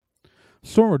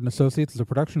Stormwood and Associates is a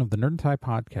production of the Nerd and Tie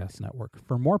Podcast Network.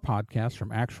 For more podcasts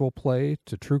from actual play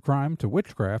to true crime to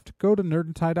witchcraft, go to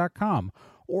nerdandtie.com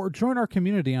or join our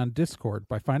community on Discord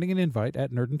by finding an invite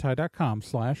at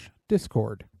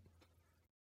nerdandtie.com/discord.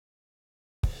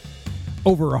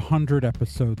 Over 100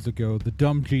 episodes ago, the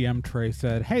dumb GM Trey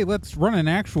said, "Hey, let's run an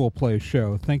actual play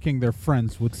show," thinking their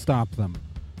friends would stop them.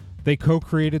 They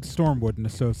co-created Stormwood and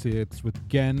Associates with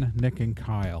Gen, Nick, and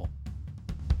Kyle.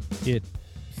 It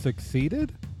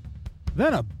succeeded?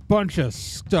 Then a bunch of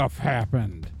stuff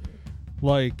happened.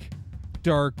 Like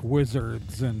dark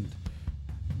wizards and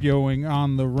going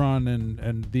on the run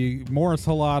and the Morris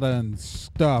Halata and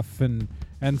stuff and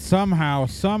somehow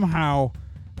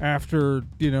after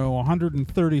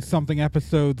 130 something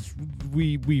episodes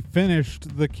we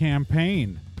finished the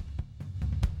campaign.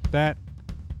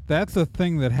 That's a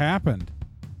thing that happened.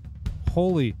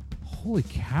 Holy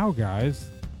cow, guys.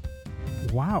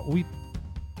 Wow.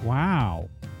 All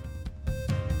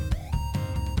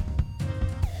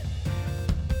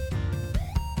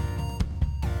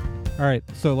right,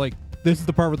 so this is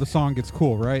the part where the song gets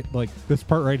cool, right? Like this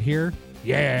part right here.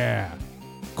 Yeah.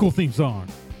 Cool theme song.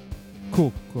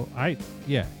 Cool. Cool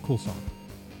song.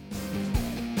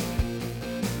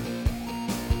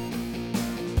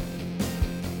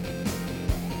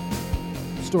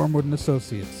 Stormwood and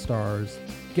Associates stars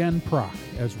Gen Proc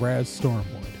as Raz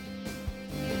Stormwood,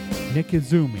 Nick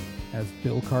Izumi as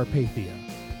Bill Carpathia,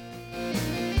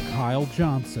 Kyle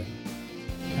Johnson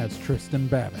as Tristan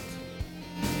Babbitt,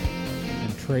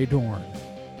 and Trey Dorn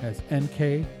as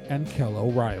NK and Kel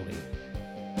O'Reilly.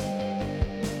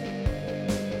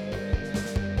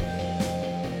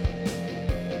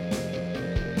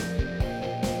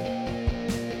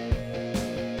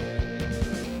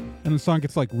 And the song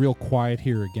gets real quiet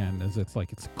here again as it's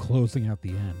closing out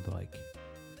the end.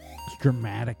 It's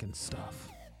dramatic and stuff.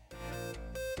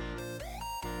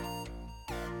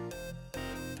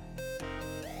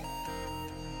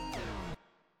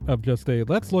 Of just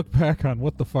let's look back on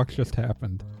what the fuck just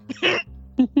happened.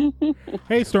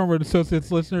 Hey, Stormwood Associates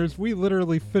listeners, we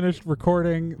literally finished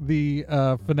recording the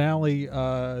finale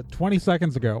 20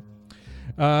 seconds ago.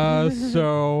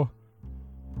 So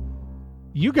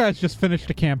you guys just finished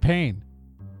a campaign.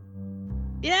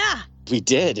 Yeah. We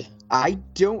did. I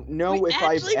don't know if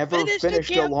I've ever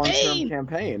finished a long-term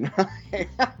campaign.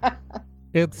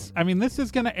 This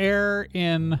is going to air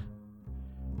in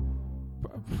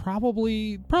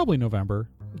probably November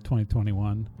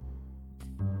 2021.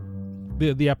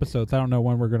 The episodes. I don't know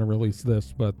when we're going to release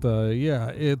this, but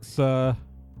it's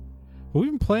we've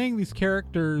been playing these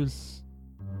characters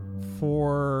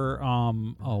for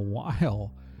a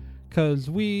while, because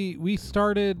we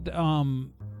started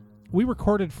we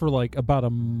recorded for about a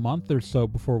month or so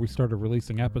before we started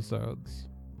releasing episodes,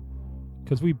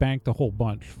 because we banked a whole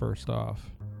bunch first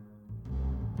off.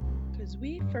 Because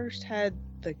we first had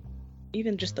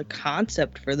even just the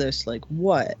concept for this,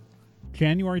 what?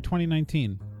 January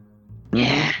 2019.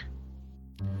 Yeah.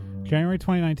 January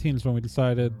 2019 is when we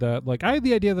decided that, I had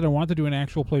the idea that I wanted to do an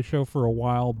actual play show for a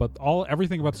while, but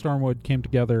everything about Stormwood came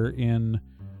together in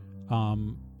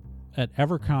at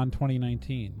EverCon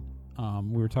 2019.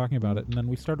 We were talking about it, and then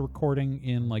we started recording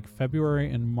in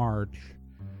February and March,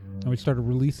 and we started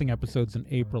releasing episodes in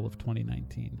April of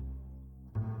 2019.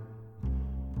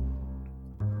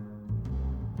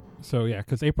 So yeah,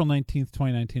 because April 19th,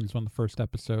 2019 is when the first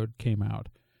episode came out.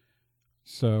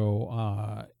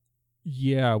 So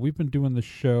yeah, we've been doing the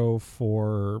show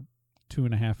for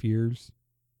 2.5 years.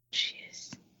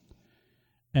 Jeez.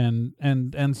 And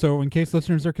so in case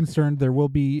listeners are concerned, there will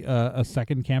be a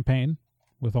second campaign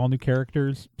with all new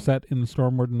characters set in the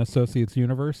Stormwood and Associates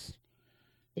universe.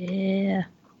 Yeah.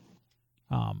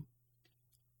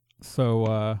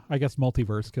 So I guess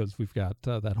multiverse, because we've got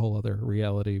that whole other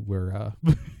reality where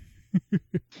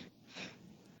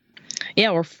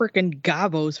yeah, we're freaking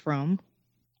Gabos from.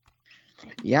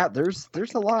 Yeah, there's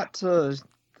a lot to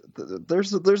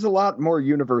there's a lot more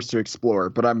universe to explore,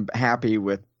 but I'm happy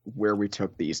with where we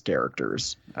took these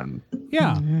characters.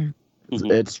 Yeah.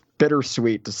 It's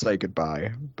bittersweet to say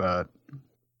goodbye, but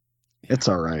it's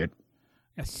all right.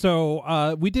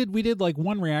 So we did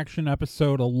one reaction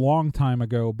episode a long time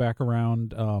ago, back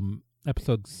around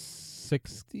episode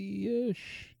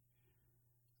 60-ish.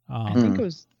 I think it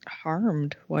was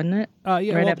Harmed, wasn't it?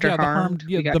 Yeah, right after Harmed,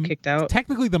 we got kicked out.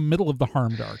 Technically, the middle of the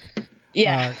Harmed arc.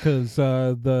 Yeah, because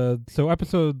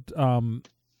episode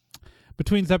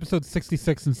between episodes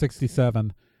 66 and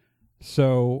 67.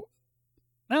 So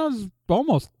that was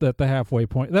almost at the halfway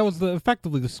point. That was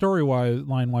effectively the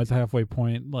line-wise halfway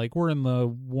point. We're in the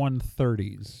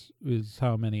 130s is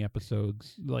how many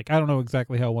episodes. I don't know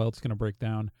exactly how well it's going to break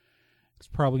down. It's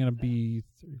probably going to be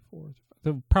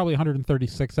probably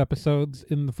 136 episodes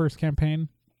in the first campaign.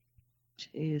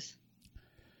 Jeez.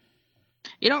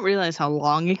 You don't realize how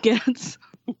long it gets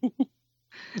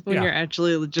when you're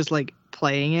actually just like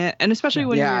playing it, and especially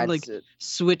when you're like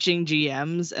switching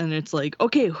GMs, and it's like,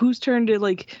 okay, whose turn to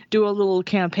like do a little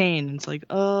campaign? And it's like,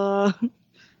 Well,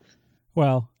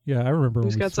 yeah, I remember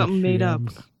who's when we got something made up.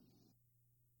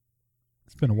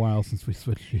 It's been a while since we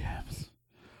switched GMs.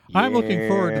 Yeah. I'm looking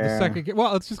forward to the second game.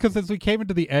 Well, it's just because as we came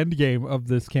into the end game of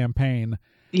this campaign.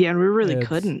 Yeah, and we really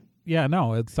couldn't. Yeah,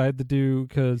 no, it's I had to do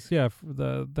because for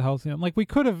the housing, like we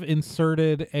could have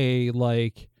inserted a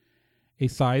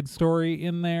side story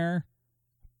in there,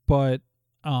 but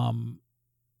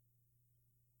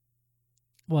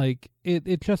like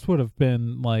it just would have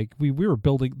been like we were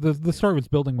building the story was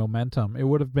building momentum. It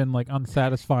would have been like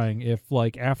unsatisfying if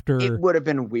like after it would have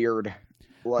been weird.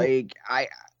 Like I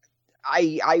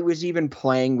was even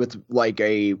playing with like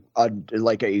a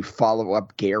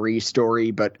follow-up Gary story,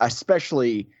 but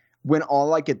especially when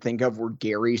all I could think of were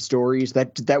Gary stories,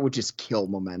 that would just kill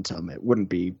momentum. It wouldn't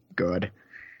be good.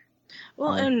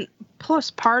 Well, and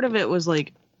plus part of it was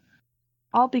like,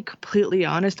 I'll be completely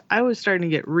honest, I was starting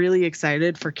to get really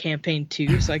excited for campaign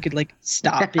 2 so I could like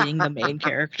stop being the main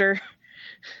character.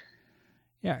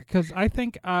 Yeah, because I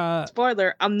think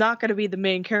spoiler, I'm not going to be the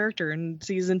main character in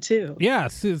season 2. Yeah,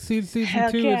 season 2 is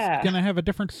going to have a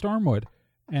different Stormwood.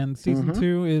 And season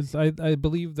 2 is, I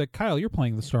believe that Kyle, you're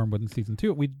playing the Stormwood in season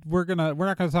 2. We're not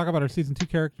going to talk about our season 2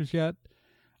 characters yet,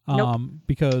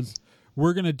 because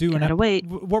we're going to do wait.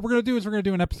 What we're going to do is we're going to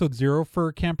do an episode 0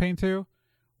 for campaign 2,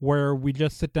 where we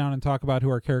just sit down and talk about who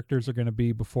our characters are going to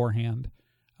be beforehand,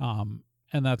 and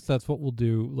that's what we'll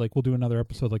do. Like we'll do another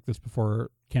episode like this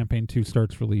before campaign 2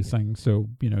 starts releasing, so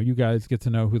you guys get to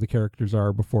know who the characters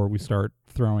are before we start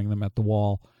throwing them at the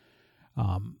wall.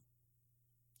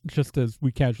 Just as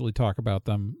we casually talk about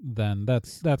them, then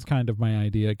that's kind of my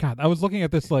idea. God, I was looking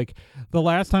at this like the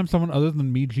last time someone other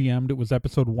than me GM'd, it was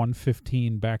episode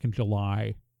 115 back in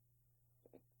July.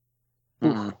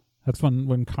 Mm. That's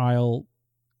when Kyle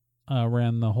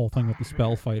ran the whole thing with the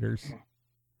spell fighters.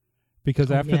 Because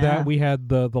after that we had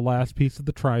the last piece of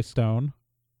the Tri-Stone.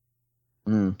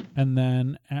 Mm. And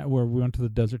then where we went to the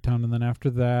desert town, and then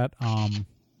after that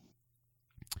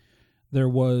there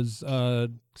was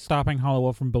stopping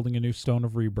Hollowell from building a new Stone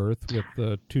of Rebirth with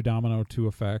the 2 Domino 2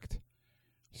 effect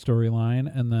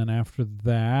storyline. And then after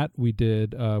that, we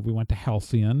went to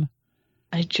Halcyon.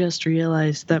 I just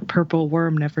realized that purple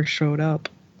worm never showed up.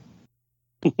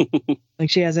 Like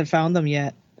she hasn't found them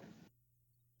yet.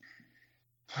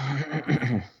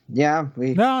 Yeah.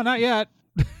 No, not yet.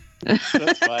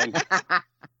 That's fine.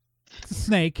 It's a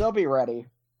snake. They'll be ready.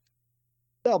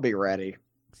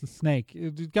 A snake.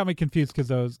 It got me confused because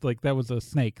I was like, that was a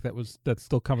snake that's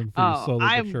still coming through slowly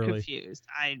but surely. I'm confused.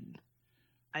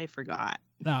 I forgot.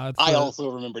 No, I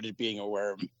also remembered it being a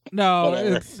worm. No,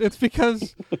 it's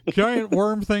because giant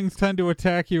worm things tend to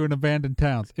attack you in abandoned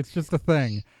towns. It's just a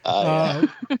thing.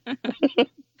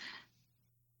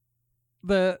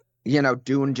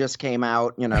 Dune just came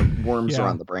out. Worms are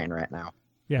on the brain right now.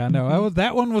 Yeah, no,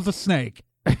 that one was a snake.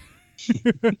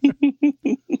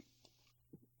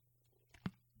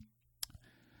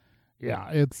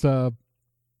 Yeah, it's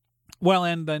well,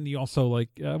 and then you also like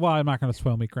I'm not going to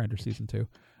spoil Meat Grinder season 2.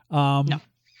 No.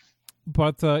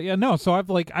 But so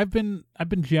I've been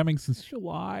GMing since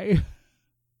July.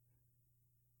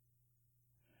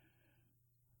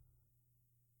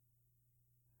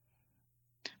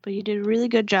 But you did a really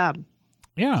good job.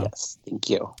 Yeah. Yes,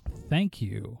 thank you. Thank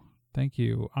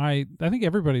you. I think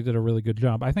everybody did a really good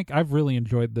job. I think I've really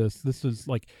enjoyed this. This is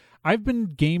like I've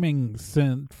been gaming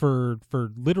for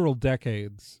literal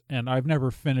decades, and I've never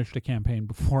finished a campaign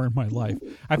before in my life.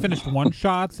 I finished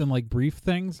one-shots and like brief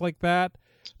things like that,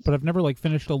 but I've never like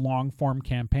finished a long-form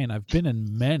campaign. I've been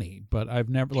in many, but I've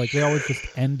never like they always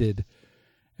just ended.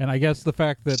 And I guess the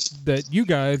fact that you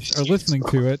guys are listening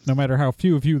to it, no matter how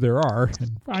few of you there are,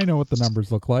 and I know what the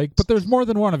numbers look like, but there's more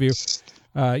than one of you.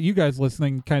 You guys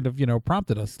listening kind of,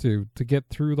 prompted us to get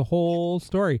through the whole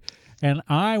story. And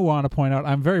I want to point out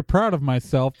I'm very proud of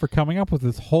myself for coming up with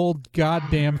this whole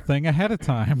goddamn thing ahead of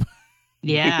time.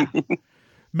 Yeah.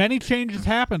 Many changes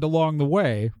happened along the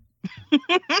way.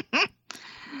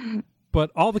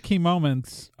 But all the key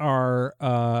moments are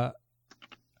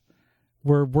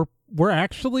we're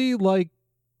actually like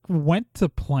went to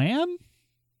plan.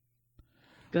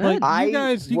 Good. Like,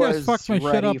 you guys fucked my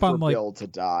shit up on like Bill to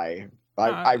die.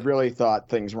 I really thought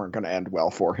things weren't going to end well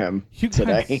for him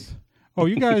today. Guys,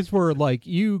 you guys were like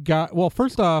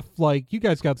first off, like you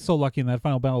guys got so lucky in that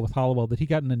final battle with Hollowell that he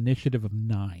got an initiative of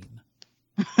 9.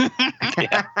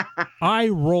 I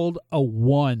rolled a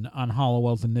 1 on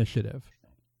Hollowell's initiative.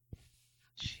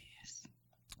 Jeez.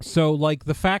 So, like,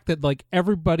 the fact that, like,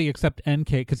 everybody except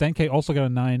NK, because NK also got a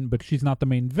 9, but she's not the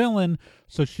main villain,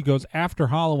 so she goes after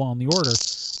Hollowell in the order.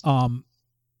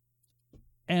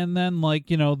 And then,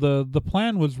 like, you know, the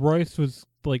plan was Royce was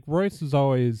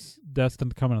always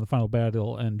destined to come into the final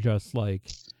battle and just, like,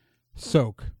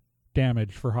 soak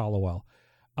damage for Hollowell.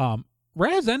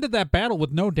 Raz ended that battle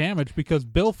with no damage because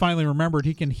Bill finally remembered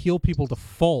he can heal people to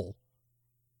full.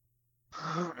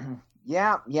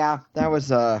 Yeah, that was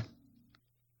I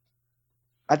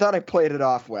thought I played it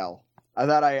off well. I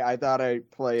thought I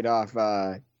played off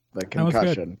the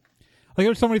concussion. Like,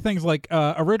 there's so many things. Like,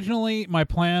 originally my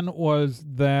plan was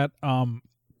that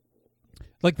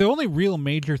like, the only real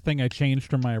major thing I changed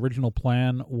from my original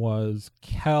plan was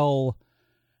Kel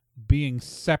being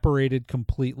separated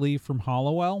completely from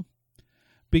Hollowell.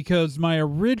 Because my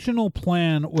original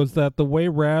plan was that the way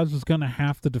Raz was going to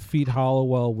have to defeat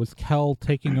Hollowell was Kel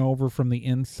taking over from the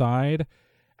inside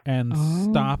and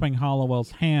stopping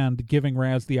Hollowell's hand, giving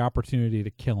Raz the opportunity to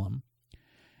kill him.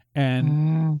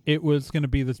 And it was going to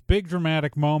be this big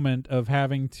dramatic moment of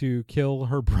having to kill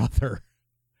her brother.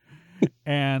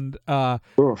 And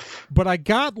but I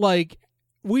got, like,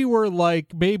 we were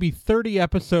like maybe 30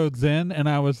 episodes in, and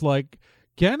I was like,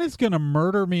 Gen is going to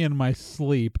murder me in my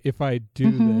sleep if I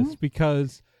do this,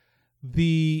 because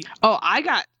I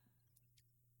got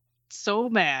so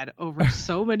mad over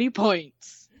so many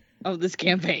points of this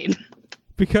campaign.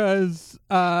 Because,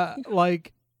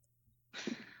 like,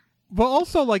 but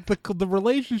also, like, the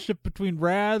relationship between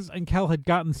Raz and Kel had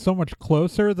gotten so much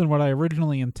closer than what I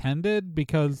originally intended,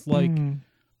 because, like,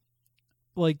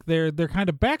 like their kind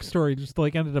of backstory just,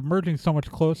 like, ended up merging so much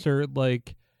closer,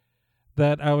 like,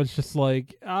 that I was just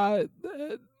like, narratively,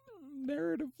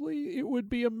 it would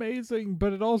be amazing,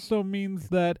 but it also means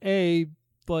that,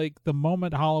 like, the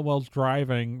moment Hollowell's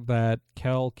driving, that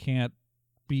Kel can't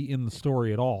be in the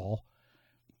story at all.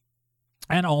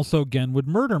 And also, Gen would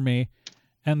murder me.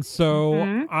 And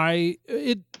so I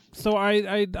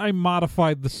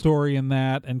modified the story in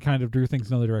that and kind of drew things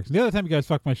in another direction. The other time you guys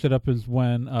fucked my shit up is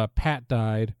when Pat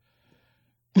died.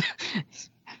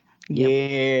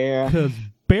 Yeah. Because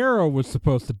Barrow was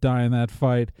supposed to die in that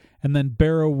fight, and then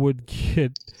Pat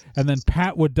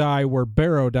would die where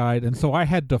Barrow died, and so I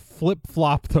had to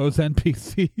flip-flop those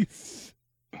NPCs.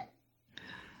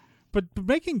 But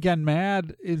making Gen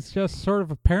mad is just sort of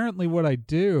apparently what I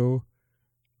do.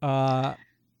 I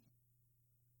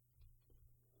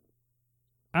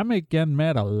make Gen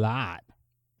mad a lot.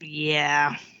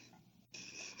 Yeah.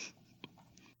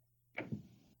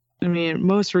 I mean,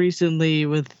 most recently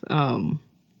with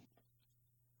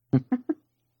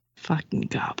fucking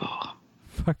Gabo.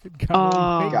 Fucking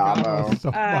Gabo. Gabo.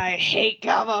 So I hate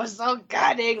Gabo so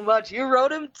goddamn much. You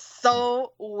wrote him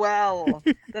so well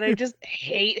that I just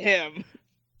hate him.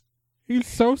 He's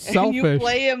so selfish. And you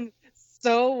play him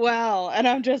so well, and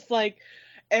I'm just like,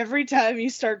 every time you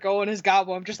start going as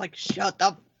Gabo, I'm just like, shut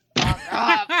the fuck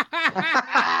up.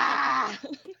 I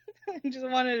just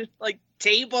want to, like,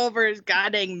 tape over his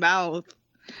goddamn mouth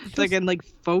so I can, like,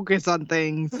 focus on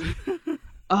things.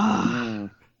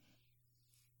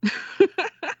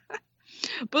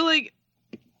 But, like,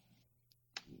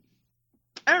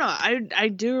 I don't know. I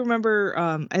do remember.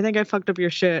 I think I fucked up your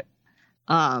shit.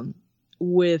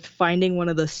 With finding one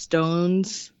of the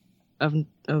stones of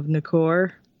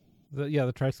Nakor.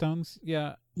 The Tri-Stones.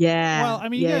 Yeah. Yeah. Well, I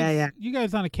mean, you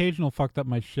guys on occasional fucked up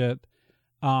my shit.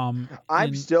 I'm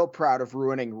still proud of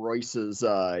ruining Royce's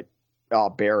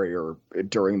barrier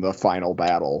during the final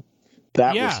battle.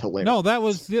 That was hilarious. No, that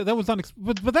was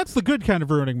but that's the good kind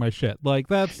of ruining my shit. Like,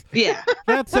 that's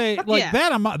that's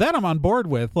that I'm on board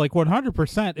with, like,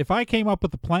 100%. If I came up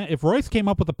with the plan, if Royce came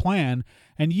up with a plan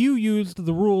and you used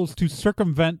the rules to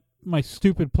circumvent my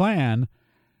stupid plan,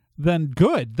 then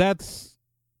good. That's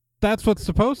what's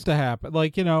supposed to happen.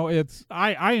 Like, you know, it's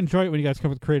I enjoy it when you guys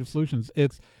come up with creative solutions.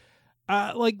 It's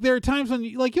like, there are times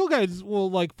when, like, you guys will,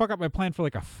 like, fuck up my plan for,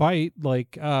 like, a fight,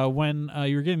 like when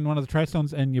you're getting one of the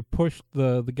Tri-Stones and you push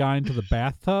the guy into the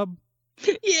bathtub.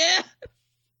 Yeah.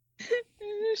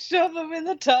 Shove him in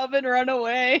the tub and run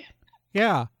away.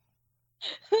 Yeah.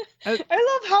 I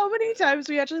love how many times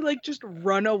we actually, like, just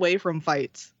run away from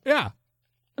fights. Yeah.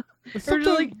 We're just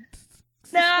like,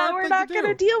 nah, we're not going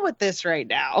to deal with this right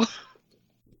now.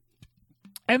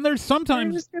 And there's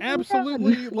sometimes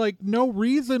absolutely, like, no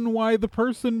reason why the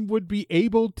person would be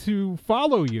able to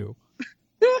follow you.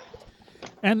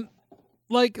 And,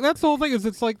 like, that's the whole thing, is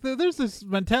it's like, there's this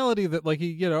mentality that, like,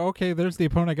 you know, okay, there's the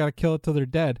opponent, I gotta kill it till they're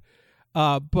dead.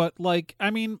 But, like,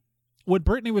 I mean, when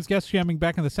Brittany was guest jamming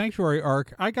back in the Sanctuary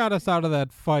arc, I got us out of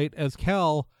that fight as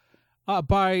Kel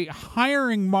by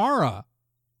hiring Mara.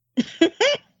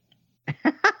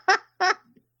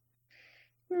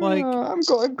 Like, I'm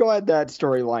glad that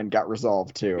storyline got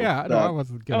resolved too. Yeah, no, I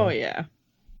wasn't gonna. Oh yeah.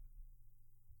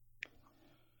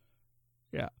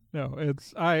 Yeah, no,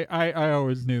 it's I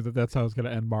always knew that that's how I was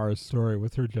gonna end Mara's story,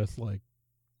 with her just like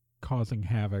causing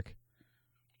havoc,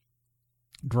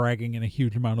 dragging in a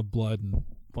huge amount of blood, and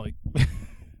like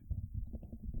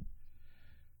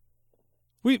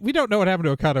we don't know what happened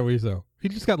to Okada Uezo. He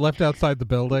just got left outside the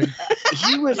building.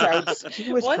 He was Once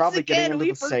probably again, getting into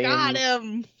we the forgot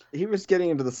same. him. He was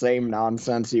getting into the same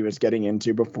nonsense he was getting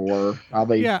into before.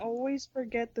 Yeah. Always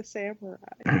forget the samurai.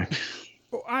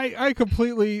 I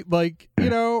completely, like, you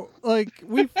know, like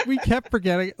we kept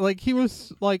forgetting, like, he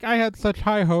was like, I had such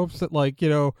high hopes that, like, you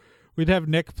know, we'd have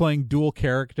Nick playing dual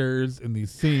characters in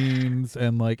these scenes,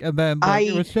 and like, and then like,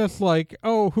 it was just like,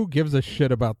 oh, who gives a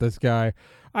shit about this guy?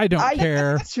 I don't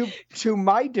care. To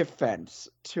my defense,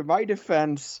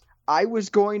 I was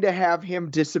going to have him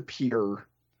disappear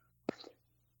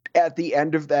at the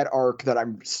end of that arc that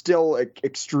I'm still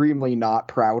extremely not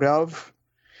proud of.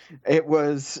 It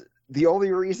was the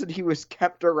only reason he was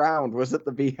kept around was at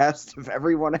the behest of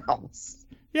everyone else.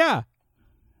 Yeah.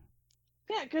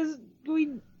 Yeah, because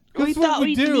we thought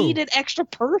we needed extra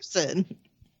person.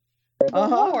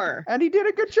 More. And he did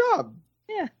a good job.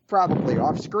 Yeah. Probably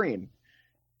off screen.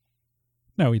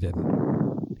 No, he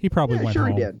didn't. He probably went sure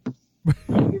home. He did.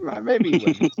 Maybe he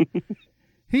wouldn't.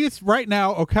 He's right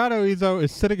now. Okada Uezo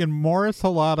is sitting in Morris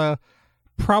Halata,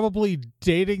 probably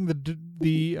dating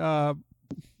the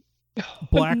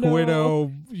Black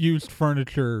Widow used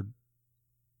furniture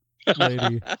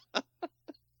lady.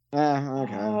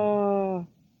 Okay.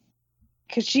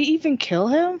 Could she even kill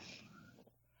him?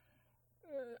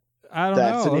 I don't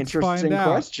That's know. an Let's interesting find out.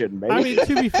 question. Maybe. I mean,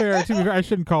 to be fair, I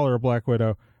shouldn't call her a Black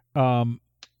Widow.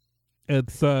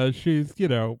 It's she's, you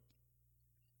know,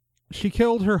 she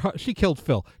killed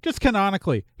Phil. Just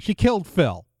canonically, she killed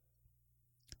Phil.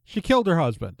 She killed her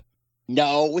husband.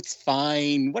 No, it's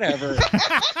fine. Whatever.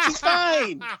 She's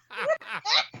fine.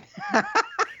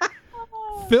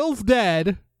 Phil's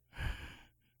dead.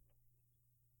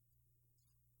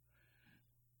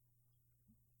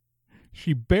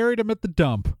 She buried him at the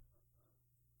dump.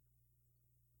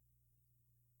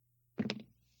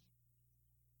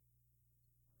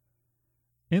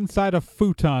 Inside a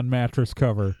futon mattress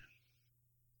cover.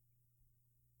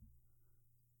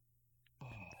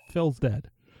 Phil's dead.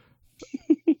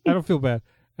 I don't feel bad.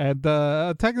 And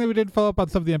technically we didn't follow up on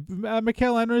some of the...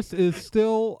 Mikael Enris is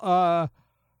still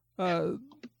running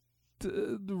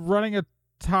a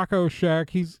taco shack.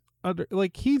 He's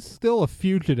he's still a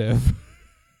fugitive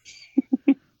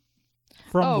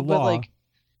from the law. But like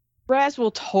Raz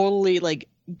will totally like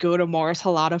go to Morris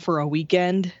Halata for a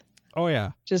weekend. Oh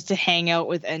yeah. Just to hang out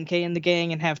with NK and the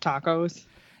gang and have tacos.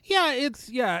 Yeah, it's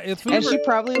and she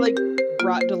probably like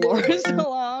brought Dolores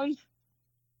along.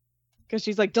 Because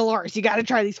she's like, Dolores, you got to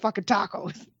try these fucking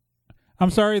tacos. I'm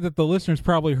sorry that the listeners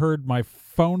probably heard my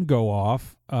phone go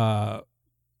off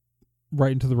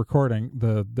right into the recording.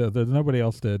 The nobody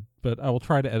else did, but I will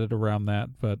try to edit around that,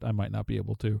 but I might not be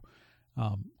able to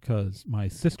because my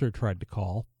sister tried to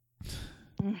call.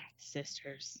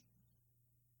 Sisters.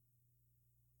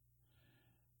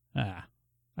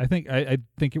 I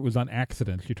think it was on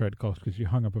accident she tried to call because she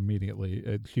hung up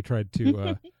immediately. She tried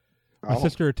to. My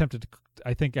sister attempted to,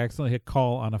 I think, accidentally hit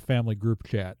call on a family group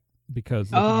chat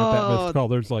because looking at that missed call,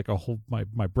 there's like a whole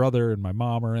my brother and my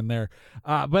mom are in there.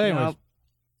 But anyways,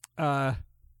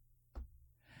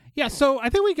 yeah. So I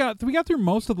think we got through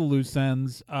most of the loose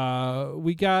ends.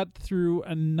 We got through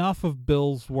enough of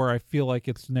Bill's where I feel like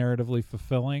it's narratively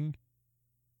fulfilling.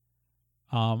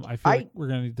 I feel like we're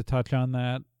gonna need to touch on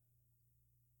that.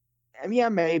 Yeah,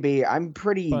 maybe. I'm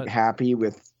pretty happy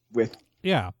with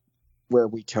where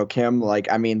we took him.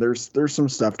 Like, I mean, there's some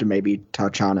stuff to maybe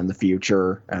touch on in the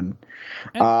future, and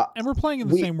we're playing in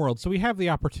the same world, so we have the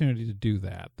opportunity to do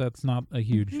that. That's not a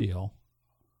huge deal.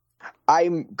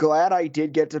 I'm glad I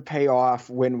did get to pay off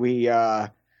when we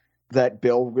that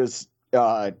Bill was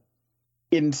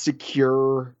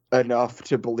insecure enough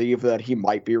to believe that he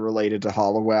might be related to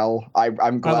Hollowell.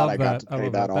 I'm glad I got to pay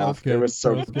that off. It was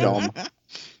so dumb.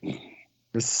 It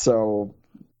was so.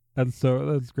 And so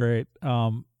that's great.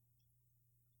 I'm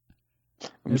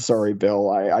sorry, Bill.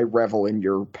 I revel in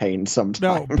your pain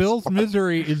sometimes. No, Bill's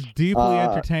misery is deeply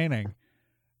entertaining.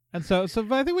 And so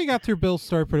I think we got through Bill's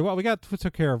story pretty well. We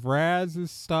took care of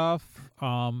Raz's stuff.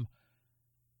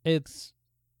 It's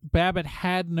Babbitt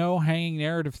had no hanging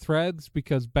narrative threads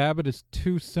because Babbitt is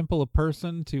too simple a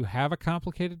person to have a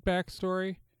complicated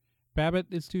backstory. Babbitt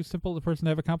is too simple a person to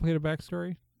have a complicated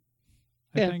backstory.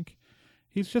 I think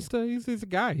he's just he's a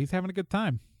guy. He's having a good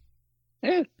time.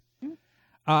 Yeah.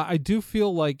 I do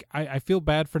feel like I feel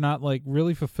bad for not like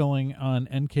really fulfilling on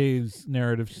NK's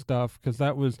narrative stuff, because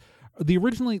that was the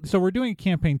originally. So we're doing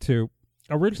campaign 2.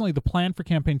 Originally, the plan for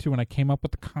campaign 2 when I came up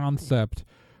with the concept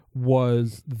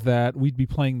was that we'd be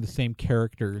playing the same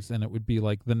characters and it would be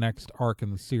like the next arc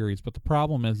in the series. But the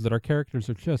problem is that our characters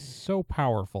are just so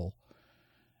powerful,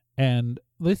 and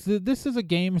this is a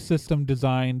game system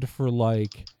designed for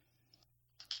like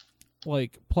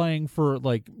playing for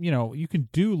like, you know, you can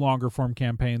do longer form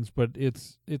campaigns, but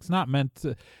it's not meant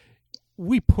to.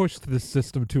 We pushed this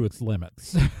system to its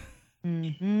limits.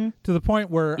 Mm-hmm. To the point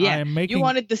where I am making. You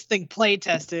wanted this thing play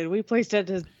tested. We play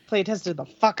tested the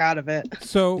fuck out of it.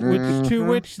 So,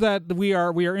 which that we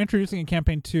are introducing in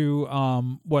campaign 2,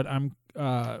 what I'm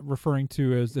referring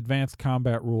to as advanced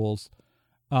combat rules,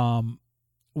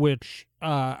 which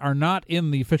are not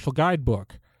in the official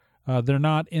guidebook. They're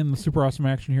not in the Super Awesome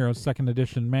Action Heroes 2nd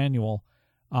edition manual,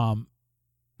 so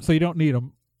you don't need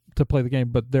them to play the game.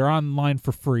 But they're online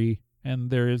for free.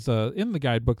 And there is in the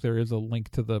guidebook, there is a link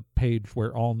to the page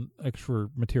where all extra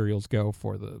materials go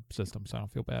for the system, so I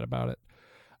don't feel bad about it.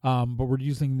 But we're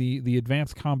using the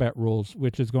advanced combat rules,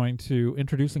 which is going to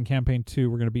introduce in campaign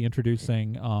 2. We're going to be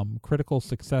introducing critical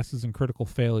successes and critical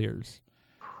failures.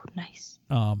 Nice.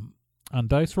 On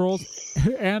dice rolls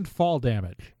and fall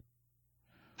damage.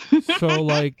 So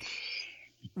like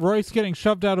Royce getting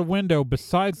shoved out a window,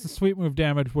 besides the sweep move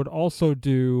damage, would also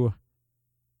do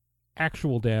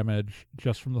actual damage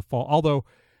just from the fall. Although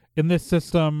in this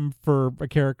system, for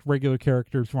regular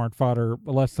characters who aren't fodder,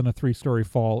 less than a 3-story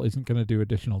fall isn't going to do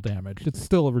additional damage. It's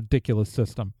still a ridiculous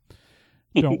system.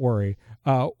 Don't worry.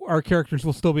 Our characters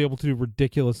will still be able to do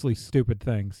ridiculously stupid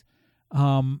things.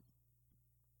 But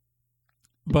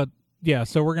yeah,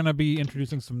 so we're going to be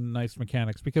introducing some nice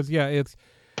mechanics because it's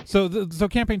so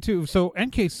campaign 2. So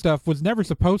NK stuff was never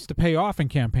supposed to pay off in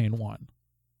campaign 1.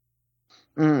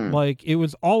 Like it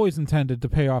was always intended to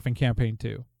pay off in campaign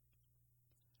 2.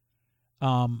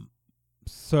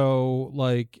 So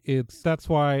like that's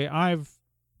why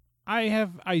I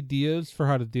have ideas for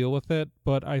how to deal with it,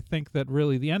 but I think that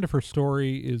really the end of her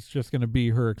story is just going to be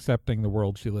her accepting the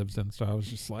world she lives in. So I was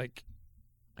just like,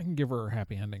 I can give her a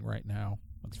happy ending right now.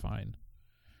 That's fine.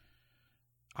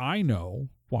 I know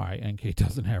why NK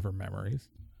doesn't have her memories,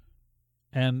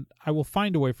 and I will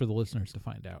find a way for the listeners to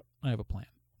find out. I have a plan.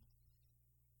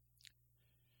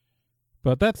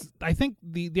 But I think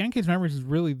the NK's memories is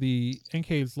really the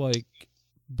NK's like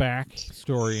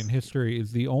backstory and history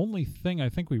is the only thing I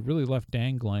think we really left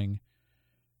dangling.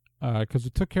 Because we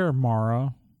took care of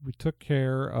Mara, we took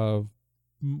care of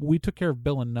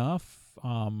Bill enough.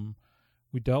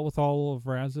 We dealt with all of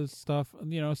Raz's stuff.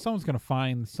 You know, someone's gonna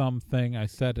find something I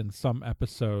said in some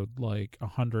episode like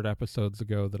 100 episodes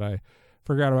ago that I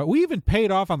forgot about. We even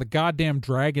paid off on the goddamn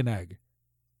dragon egg.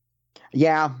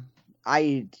 Yeah,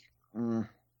 I'm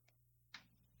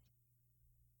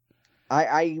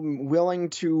willing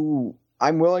to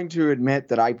admit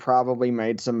that I probably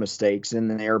made some mistakes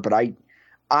in there, but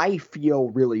I feel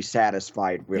really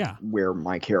satisfied with where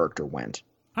my character went.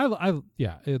 I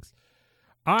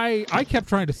kept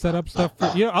trying to set up stuff for,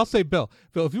 I'll say Bill,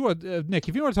 if you want, Nick,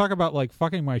 if you want to talk about like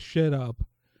fucking my shit up,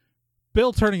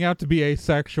 Bill turning out to be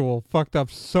asexual fucked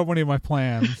up so many of my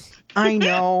plans. I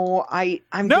know.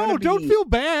 Don't feel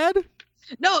bad.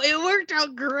 No, it worked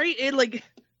out great. It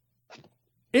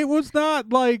was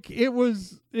not like it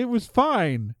was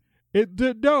fine.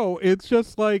 It's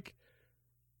just like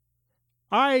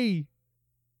Amy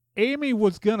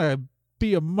was gonna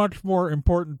be a much more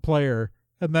important player,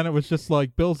 and then it was just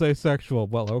like Bill's asexual.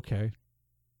 Well, okay.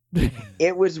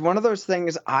 It was one of those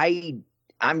things.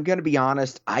 I'm gonna be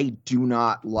honest, I do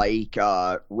not like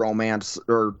romance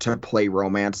or to play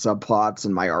romance subplots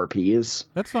in my RPs.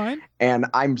 That's fine. And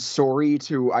I'm sorry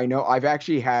I know I've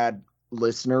actually had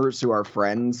listeners who are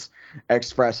friends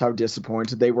express how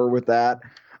disappointed they were with that.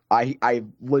 I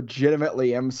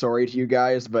legitimately am sorry to you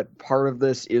guys, but part of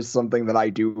this is something that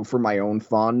I do for my own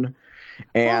fun.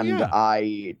 And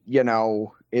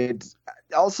it's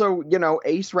also,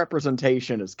 ace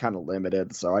representation is kind of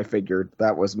limited, so I figured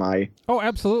that was my... Oh,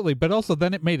 absolutely. But also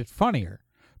then it made it funnier,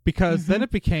 because then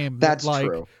it became... That's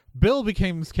true. Bill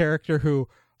became this character who,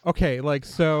 okay, like,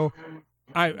 so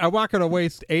I'm not going to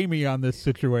waste Amy on this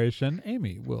situation.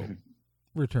 Amy will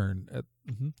return.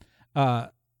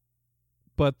 But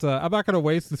But I'm not going to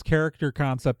waste this character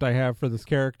concept I have for this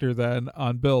character then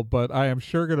on Bill, but I am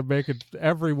sure going to make it,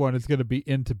 everyone is going to be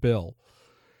into Bill.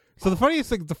 So the funniest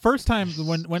thing, the first time,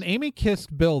 when Amy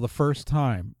kissed Bill the first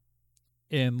time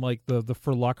in like the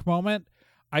For Luck moment,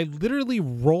 I literally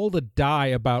rolled a die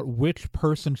about which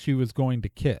person she was going to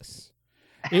kiss.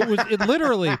 It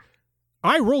literally,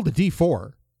 I rolled a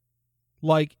D4.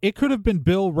 Like, it could have been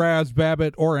Bill, Raz,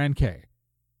 Babbitt, or NK.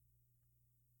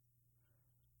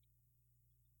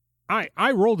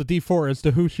 I rolled a D4 as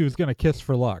to who she was going to kiss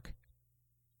for luck.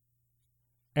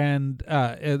 And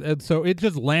so it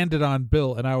just landed on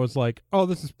Bill, and I was like, oh,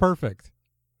 this is perfect.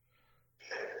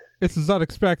 This is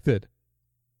unexpected.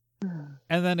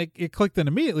 And then it clicked in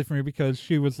immediately for me because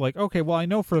she was like, okay, well, I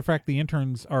know for the fact the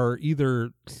interns are either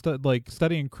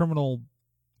studying criminal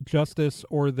justice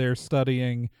or they're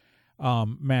studying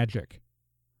magic.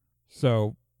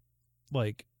 So,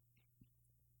 like,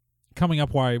 coming up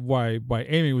why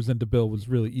Amy was into Bill was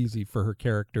really easy for her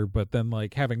character, but then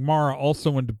like having Mara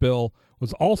also into Bill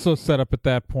was also set up at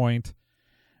that point,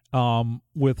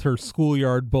 with her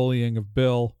schoolyard bullying of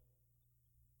Bill.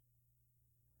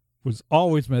 Was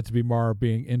always meant to be Mara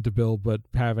being into Bill, but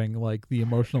having like the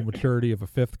emotional maturity of a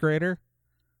 5th grader.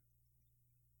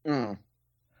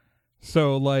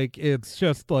 So like it's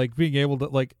just like being able to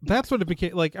like, that's when it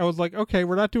became like, I was like, okay,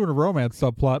 we're not doing a romance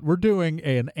subplot, we're doing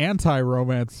an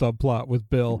anti-romance subplot with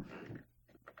Bill.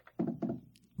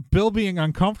 Bill being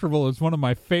uncomfortable is one of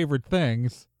my favorite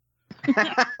things.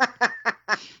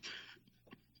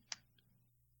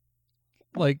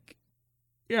 Like,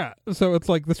 yeah, so it's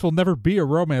like, this will never be a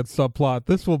romance subplot.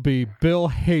 This will be Bill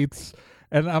hates,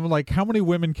 and I'm like, how many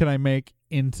women can I make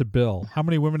into Bill? How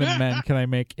many women and men can I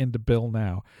make into Bill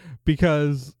now?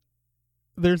 Because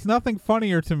there's nothing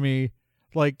funnier to me.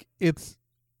 Like,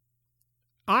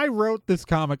 I wrote this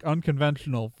comic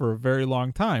unconventional for a very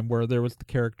long time, where there was the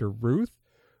character Ruth,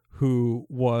 who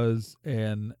was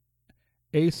an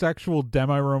asexual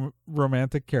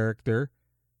demi-romantic character,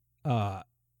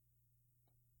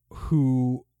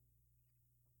 who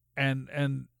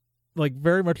and like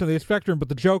very much on the spectrum, but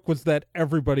the joke was that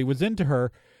everybody was into her,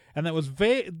 and that was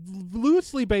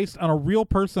loosely based on a real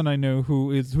person I knew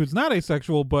who's not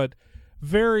asexual, but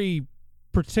very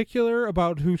particular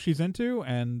about who she's into,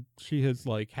 and she has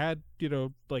like had, you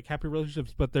know, like happy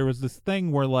relationships, but there was this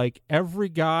thing where like every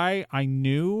guy I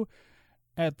knew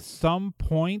at some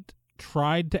point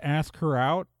tried to ask her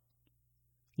out,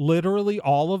 literally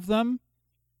all of them.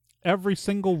 Every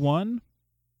single one.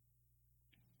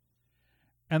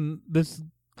 And this,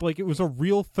 like, it was a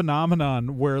real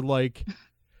phenomenon where like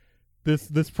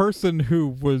this person who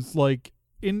was like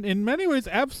in many ways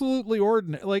absolutely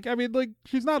ordinary, like, I mean, like,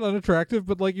 she's not unattractive,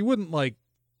 but like you wouldn't like,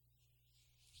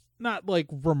 not like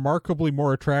remarkably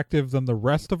more attractive than the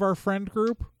rest of our friend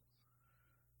group,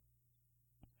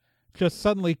 just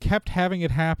suddenly kept having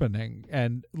it happening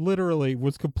and literally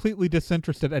was completely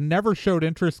disinterested and never showed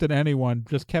interest in anyone,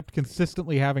 just kept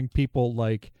consistently having people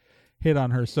like hit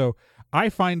on her. So I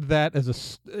find that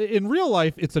in real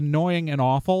life, it's annoying and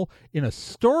awful. In a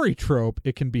story trope,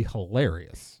 it can be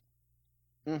hilarious.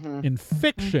 Mm-hmm. In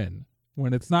fiction,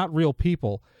 when it's not real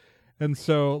people. And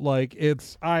so like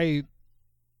the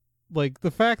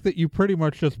fact that you pretty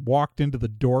much just walked into the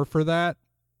door for that,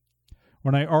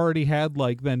 when I already had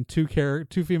like then two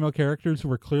female characters who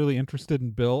were clearly interested in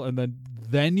Bill, and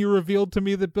then you revealed to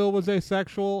me that Bill was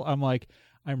asexual, I'm like,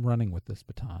 I'm running with this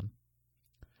baton.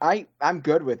 I'm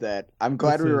good with it. I'm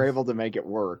glad we were able to make it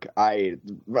work.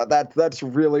 That's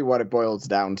really what it boils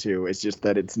down to. It's just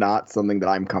that it's not something that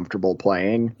I'm comfortable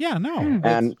playing. Yeah, no.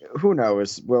 And who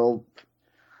knows? Well,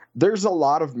 there's a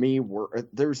lot of me.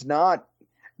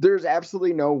 There's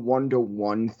absolutely no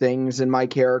one-to-one things in my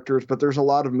characters, but there's a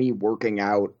lot of me working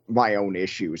out my own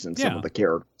issues in some of the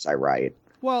characters I write.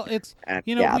 Well, it's,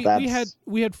 you know,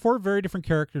 we had 4 very different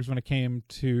characters when it came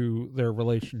to their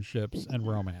relationships and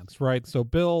romance, right? So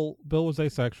Bill was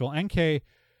asexual. NK,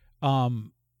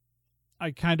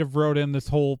 I kind of wrote in this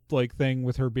whole like thing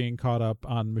with her being caught up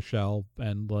on Michelle,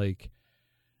 and like,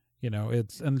 you know,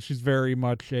 and she's very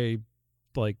much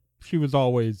she was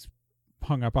always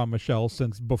hung up on Michelle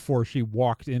since before she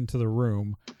walked into the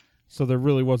room, so there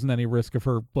really wasn't any risk of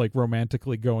her like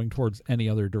romantically going towards any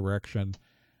other direction.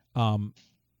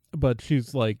 But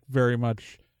she's like very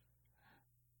much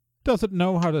doesn't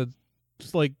know how to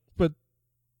just like, but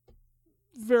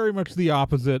very much the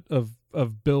opposite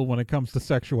of Bill when it comes to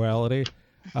sexuality.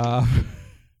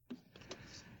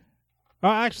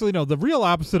 Actually, no, the real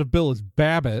opposite of Bill is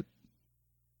Babbitt.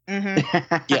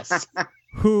 Mm-hmm. Yes.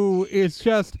 Who is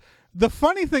just the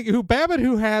funny thing, Babbitt,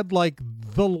 who had like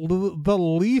the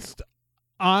least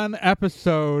on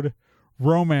episode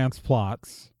romance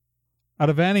plots out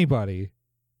of anybody,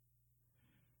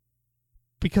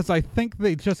 because I think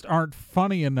they just aren't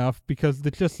funny enough, because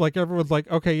it's just like everyone's like,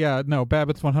 okay, yeah, no,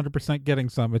 Babbitt's 100% getting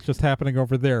some. It's just happening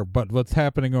over there. But what's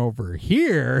happening over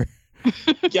here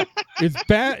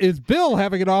is Bill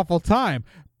having an awful time.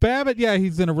 Babbitt, yeah,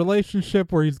 he's in a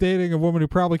relationship where he's dating a woman who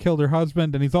probably killed her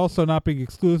husband, and he's also not being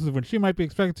exclusive when she might be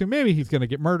expected to. Maybe he's going to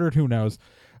get murdered. Who knows?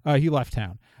 He left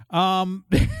town.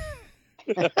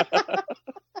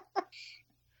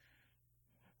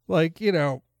 Like, you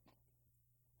know.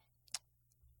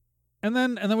 And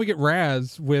then we get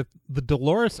Raz with the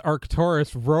Dolores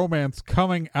Arcturus romance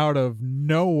coming out of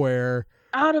nowhere.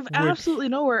 Out of absolutely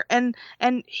nowhere. And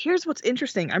here's what's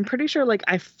interesting. I'm pretty sure like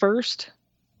I first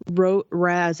wrote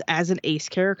Raz as an ace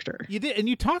character. You did, and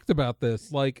you talked about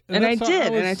this, like, and I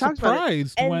did, and I talked about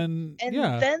it. And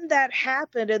then that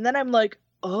happened, and then I'm like,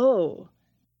 oh,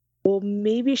 well,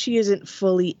 maybe she isn't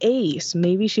fully ace.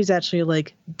 Maybe she's actually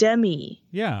like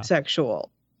sexual,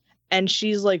 and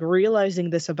she's like realizing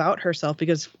this about herself,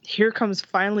 because here comes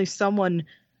finally someone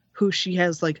who she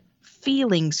has like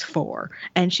feelings for,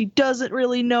 and she doesn't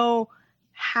really know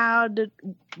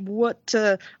what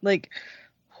to like.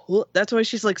 That's why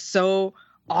she's like so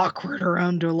awkward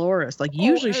around Dolores. Like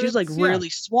usually she's like really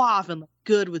suave and like,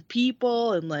 good with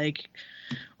people and like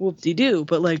whoop-de-doo,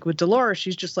 but like with Dolores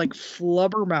she's just like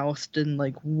flubber-mouthed and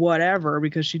like whatever,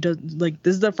 because she doesn't like,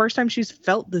 this is the first time she's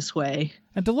felt this way.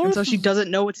 And Dolores, so she doesn't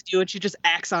know what to do, and she just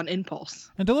acts on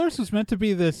impulse. And Dolores was meant to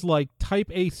be this like type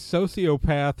A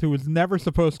sociopath who was never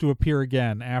supposed to appear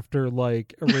again after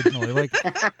like originally. Like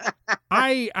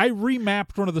I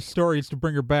remapped one of the stories to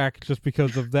bring her back just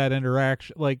because of that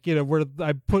interaction. Like, you know, where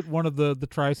I put one of the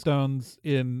Tristones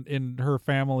in her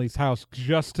family's house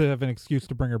just to have an excuse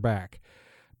to bring her back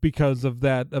because of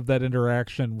that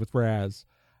interaction with Raz.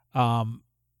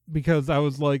 Because I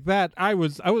was like that. I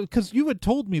was because you had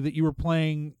told me that you were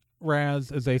playing Raz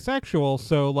as asexual,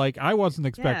 so like I wasn't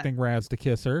expecting Raz to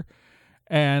kiss her,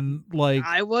 and like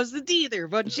I wasn't either,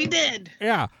 but she did.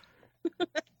 Yeah.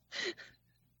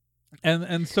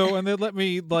 and they let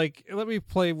me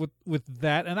play with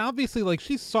that, and obviously like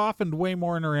she's softened way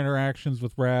more in her interactions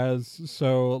with Raz.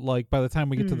 So like by the time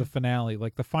we get to the finale,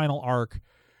 like the final arc,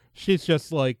 she's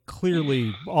just like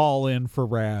clearly all in for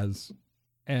Raz.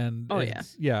 And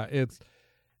it's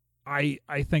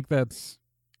I think that's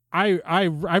I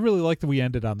really like that we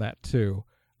ended on that too.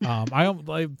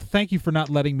 I thank you for not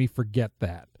letting me forget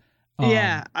that.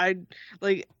 I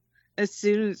like, as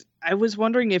soon as I was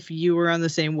wondering if you were on the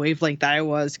same wavelength that I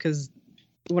was, because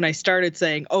when I started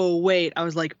saying, oh wait, I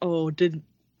was like, oh, did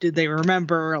they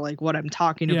remember like what I'm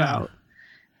talking about?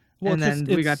 Well, and then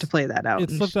we got to play that out.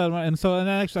 It slipped out of my, and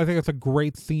actually I think it's a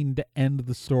great scene to end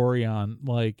the story on.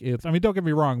 Like I mean, don't get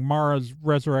me wrong, Mara's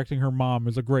resurrecting her mom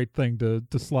is a great thing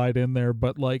to slide in there,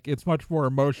 but like it's much more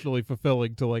emotionally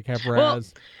fulfilling to like have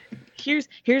Raz. Well,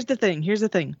 here's the thing.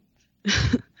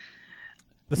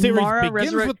 The series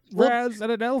begins with Raz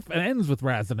and an elf and ends with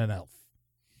Raz and an elf.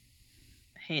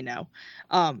 Hey now.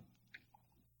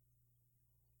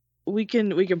 We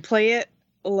can play it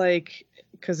like,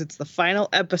 because it's the final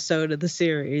episode of the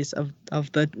series of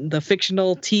the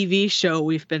fictional TV show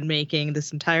we've been making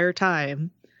this entire time.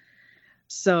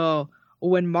 So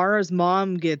when Mara's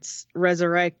mom gets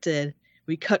resurrected,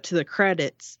 we cut to the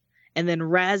credits, and then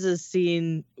Raz's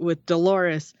scene with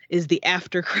Dolores is the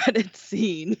after credits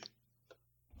scene.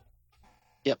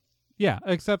 Yep. Yeah,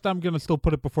 except I'm going to still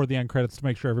put it before the end credits to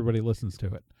make sure everybody listens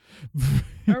to it.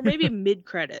 Or maybe mid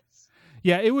credits.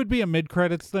 Yeah, it would be a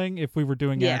mid-credits thing if we were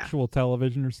doing actual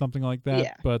television or something like that.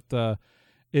 Yeah. But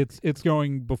it's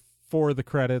going before the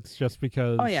credits just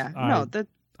because. Oh yeah,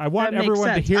 I want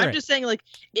everyone to hear it. I'm just saying, like,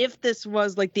 if this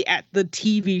was like the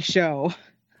TV show.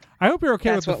 I hope you're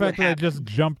okay with the fact that I just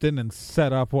jumped in and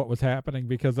set up what was happening,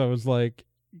 because I was like,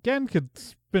 Gen could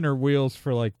spin her wheels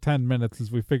for like 10 minutes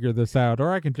as we figure this out,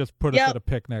 or I can just put us at a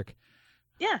picnic.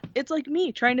 Yeah, it's like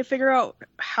me trying to figure out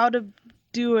how to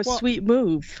do a sweet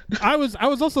move. I was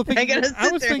also thinking. I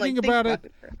was thinking about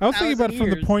it from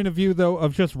the point of view though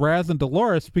of just Raz and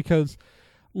Dolores, because,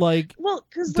 like,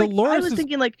 because like, I was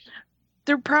thinking like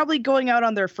they're probably going out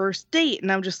on their first date, and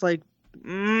I'm just like,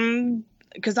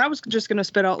 because I was just gonna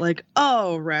spit out like,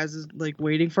 oh, Raz is like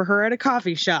waiting for her at a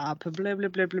coffee shop, blah blah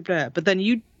blah blah blah. But then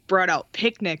you brought out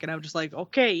picnic, and I was just like,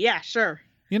 okay, yeah, sure.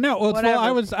 You know, well,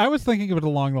 I was thinking of it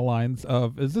along the lines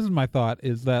of this is my thought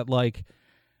is that like.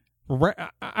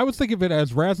 I was thinking of it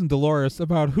as Raz and Dolores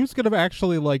about who's going to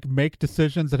actually like make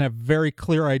decisions and have very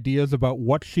clear ideas about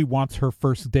what she wants her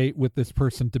first date with this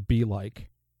person to be like.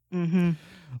 Mm-hmm.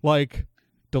 Like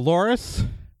Dolores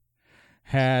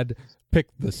had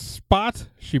picked the spot.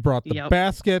 She brought the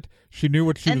basket. She knew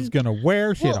what she was going to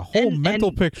wear. She had a whole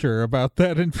mental picture about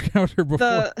that encounter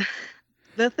before.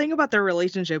 The thing about their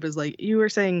relationship is, like, you were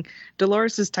saying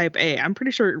Dolores is type A. I'm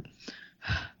pretty sure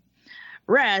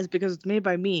Raz, because it's made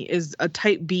by me, is a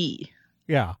type B.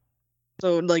 Yeah.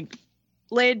 So, like,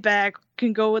 laid back,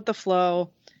 can go with the flow,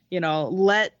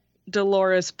 let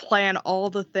Dolores plan all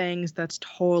the things. That's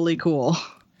totally cool.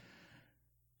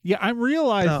 Yeah, I'm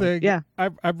realizing,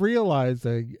 I'm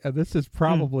realizing, and this is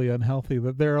probably unhealthy,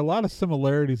 that there are a lot of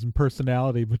similarities in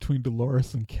personality between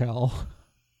Dolores and Kel.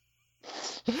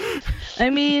 I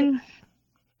mean,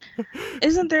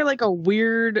 isn't there like a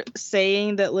weird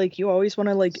saying that like you always want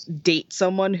to like date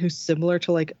someone who's similar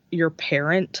to like your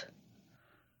parent?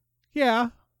 Yeah,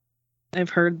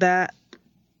 I've heard that.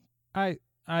 I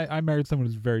married someone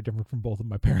who's very different from both of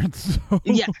my parents. So.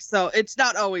 Yeah, so it's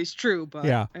not always true, but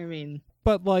yeah. I mean,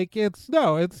 but like it's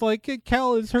like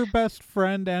Kel is her best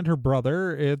friend and her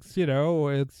brother. It's it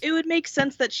would make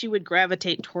sense that she would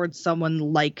gravitate towards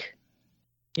someone like.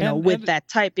 With that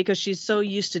type, because she's so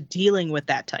used to dealing with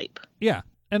that type. Yeah.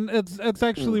 And it's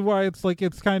actually why it's like,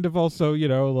 it's kind of also,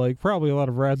 like probably a lot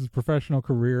of Raz's professional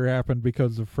career happened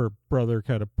because of her brother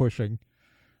kind of pushing.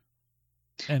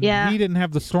 And he didn't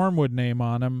have the Stormwood name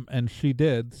on him, and she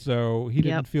did. So he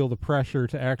didn't feel the pressure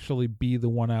to actually be the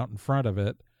one out in front of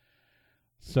it.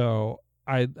 So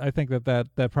I think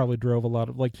that probably drove a lot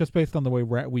of, like, just based on the way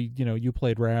you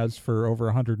played Raz for over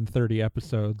 130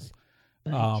 episodes.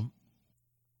 Right.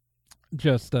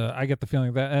 I get the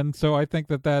feeling that, and so I think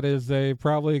that is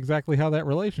probably exactly how that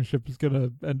relationship is going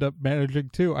to end up managing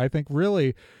too. I think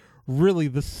really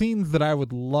the scenes that I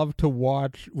would love to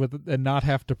watch with and not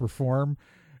have to perform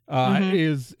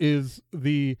is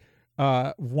the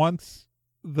once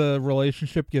the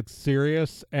relationship gets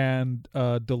serious and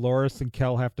Dolores and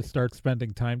Kel have to start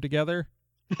spending time together.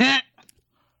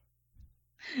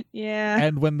 Yeah.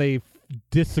 And when they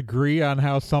disagree on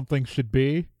how something should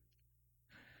be.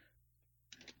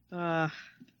 I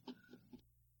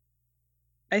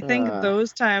think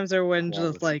those times are when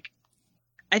just like,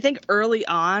 I think early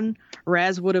on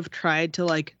Raz would have tried to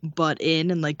like butt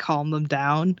in and like calm them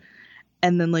down,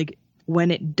 and then like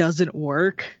when it doesn't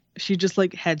work, she just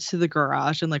like heads to the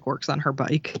garage and like works on her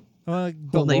bike.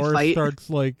 Dolores starts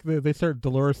like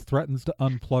Dolores threatens to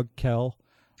unplug Kel,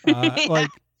 like,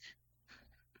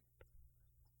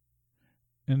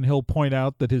 and he'll point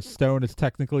out that his stone is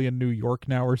technically in New York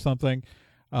now or something.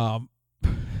 And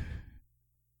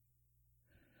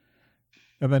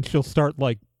then she'll start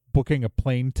like booking a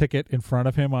plane ticket in front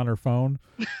of him on her phone.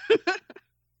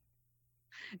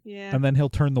 Yeah. And then he'll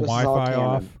turn the Wi-Fi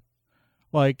off.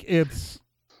 Like it's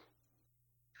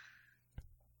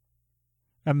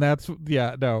that's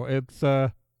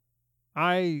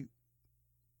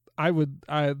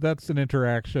that's an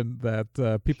interaction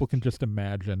that people can just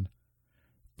imagine,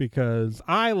 because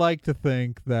I like to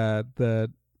think that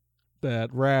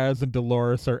Raz and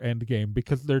Dolores are endgame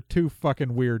because they're too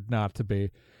fucking weird not to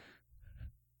be.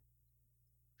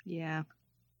 Yeah.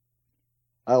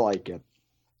 I like it.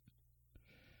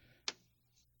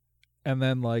 And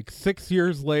then like 6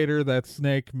 years later, that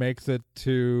snake makes it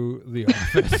to the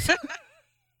office.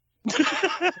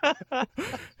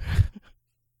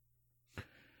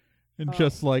 And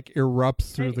just like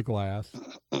erupts through the glass.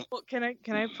 Well, can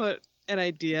I put an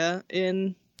idea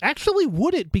in? Actually,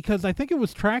 would it? Because I think it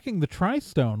was tracking the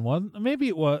Tri-Stone one. Maybe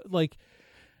it was like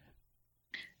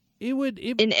it would.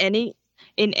 In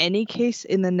any case,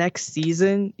 in the next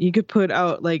season, you could put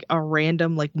out like a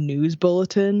random like news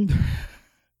bulletin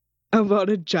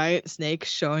about a giant snake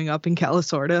showing up in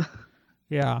Calisorda.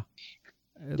 Yeah.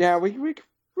 Yeah, we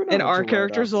and our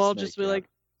characters will all just be like,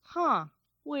 "Huh,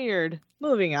 weird."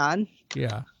 Moving on.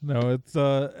 Yeah. No, it's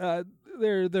there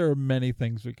are many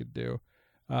things we could do.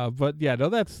 But yeah, no,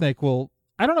 that snake will.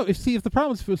 I don't know if the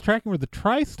problem is if it was tracking where the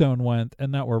Tri-Stone went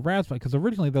and not where Raz went, because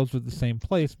originally those were the same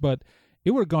place, but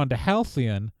it would have gone to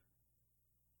Halcyon,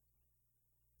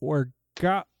 where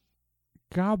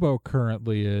Gabo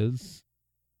currently is.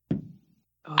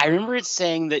 I remember it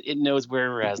saying that it knows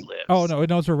where Raz lives. Oh no, it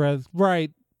knows where Raz.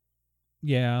 Right.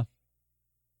 Yeah.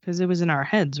 Because it was in our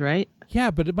heads, right?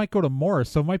 Yeah, but it might go to Morris,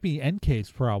 so it might be NK's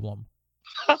problem.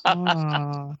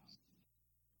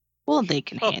 Well, they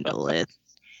can handle it.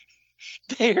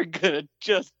 They're gonna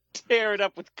just tear it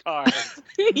up with cars.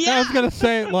 Yeah, I was gonna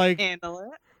say, like, handle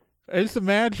it. I just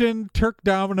imagine Turk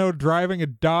Domino driving a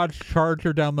Dodge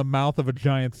Charger down the mouth of a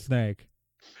giant snake.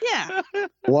 Yeah,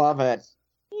 love it.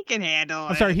 He can handle it.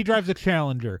 I'm sorry, he drives a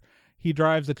Challenger. He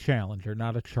drives a Challenger,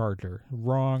 not a Charger.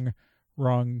 Wrong,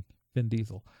 Vin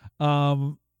Diesel.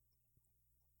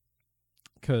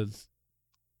 Because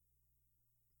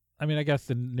I mean, I guess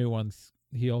the new ones,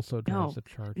 he also drives a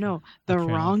Charger. No, the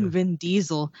wrong Vin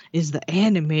Diesel is the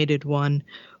animated one.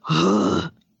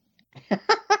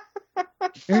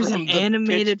 There's an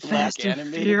animated Fast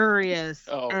and Furious,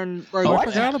 and like I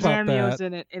forgot about cameos that.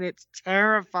 in it, and it's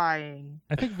terrifying.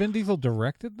 I think Vin Diesel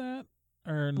directed that,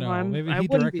 or no? Well, maybe he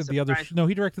directed the other. No,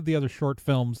 he directed the other short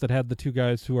films that had the two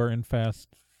guys who are in Fast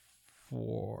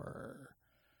 4.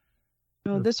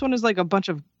 No, this one is like a bunch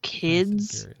of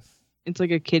kids. It's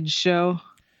like a kids show.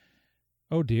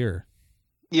 Oh dear.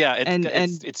 Yeah,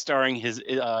 it's starring his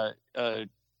nephew. Dom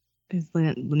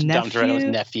Toretto's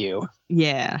nephew.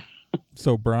 Yeah.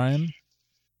 So Brian.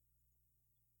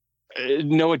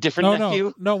 No, a different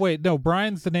nephew. No, wait, no.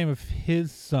 Brian's the name of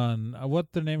his son.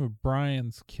 What's the name of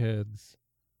Brian's kids?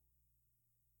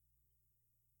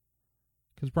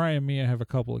 Because Brian and Mia have a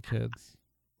couple of kids.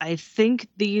 I think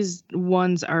these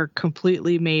ones are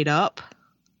completely made up.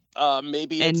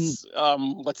 Maybe it's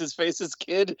what's his face's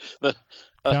kid, the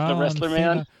wrestler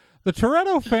Cena. man. The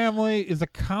Toretto family is a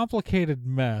complicated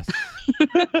mess.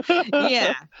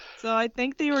 Yeah, so I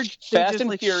think they just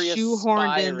like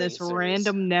shoehorned in this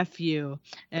random nephew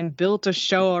and built a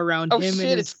show around him and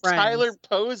his friends. Tyler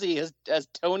Posey as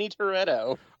Tony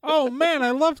Toretto. Oh man,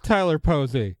 I love Tyler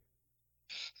Posey.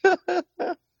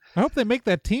 I hope they make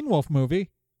that Teen Wolf movie.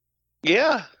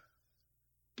 Yeah.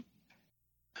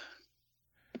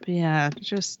 Yeah,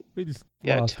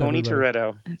 Tony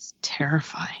Toretto. It's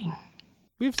terrifying.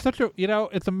 We have such a,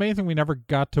 it's amazing we never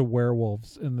got to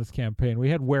werewolves in this campaign.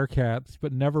 We had werecats,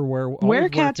 but never werewolves.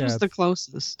 Werecats was the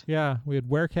closest. Yeah, we had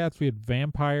werecats, we had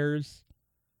vampires,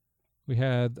 we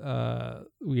had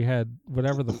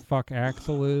whatever the fuck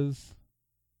Axel is.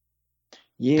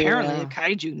 Yeah. Apparently a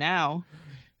kaiju now.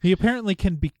 He apparently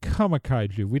can become a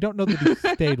kaiju. We don't know that he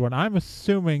stayed one. I'm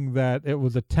assuming that it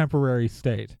was a temporary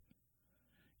state.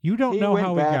 You don't know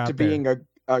how he got back to being a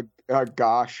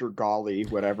gosh or golly,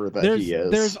 whatever he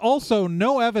is. There's also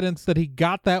no evidence that he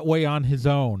got that way on his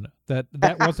own. That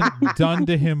wasn't done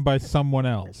to him by someone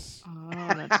else.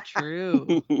 Oh, that's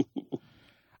true.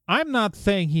 I'm not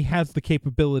saying he has the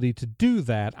capability to do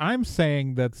that. I'm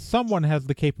saying that someone has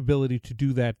the capability to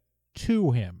do that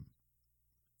to him.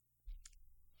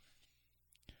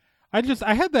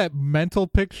 I had that mental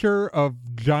picture of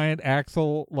giant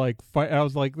Axel fight. I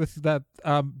was like, this is that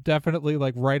definitely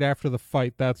right after the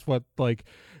fight. That's what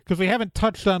because we haven't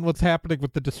touched on what's happening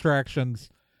with the distractions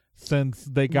since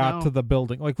they got to the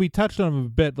building. We touched on them a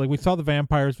bit. We saw the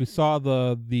vampires, we saw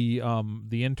the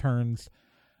interns,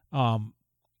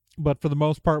 but for the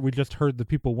most part we just heard the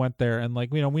people went there, and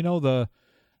we know the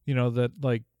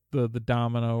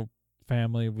Domino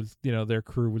family was, their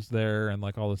crew was there, and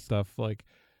all this stuff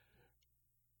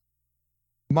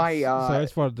so I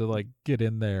just wanted to get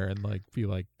in there and be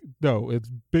no, it's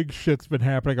big shit's been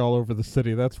happening all over the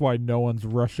city. That's why no one's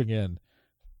rushing in.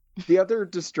 The other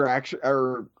distraction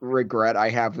or regret I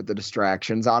have with the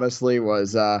distractions, honestly,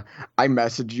 was I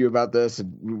messaged you about this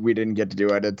and we didn't get to do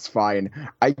it. It's fine.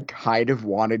 I kind of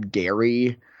wanted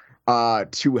Gary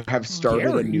to have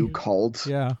started a new cult.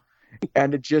 Yeah.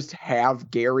 And to just have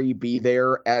Gary be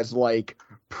there as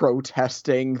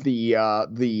protesting the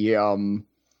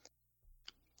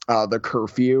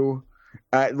curfew.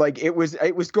 It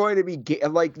was going to be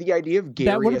the idea of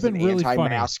Gary as an really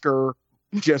anti-masker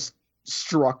just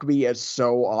struck me as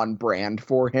so on brand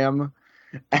for him.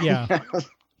 Yeah.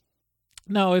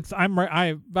 No,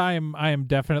 I am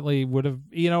definitely would have,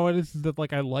 it is that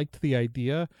I liked the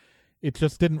idea. It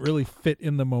just didn't really fit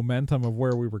in the momentum of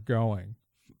where we were going.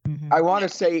 Mm-hmm. I want to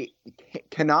say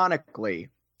canonically.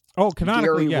 Oh,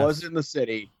 canonically, Gary yes. was in the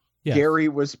city. Yes. Gary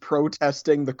was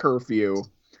protesting the curfew.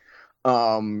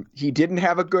 He didn't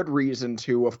have a good reason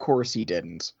to, of course he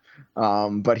didn't.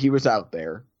 But he was out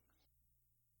there.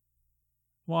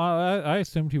 Well, I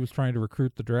assumed he was trying to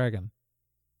recruit the dragon.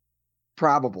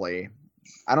 Probably.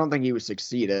 I don't think he was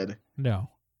succeeded. No.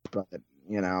 But,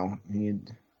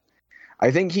 I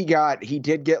think he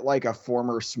did get a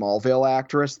former Smallville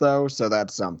actress though, so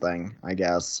that's something, I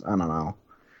guess. I don't know.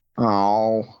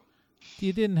 Oh.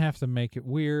 You didn't have to make it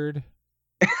weird.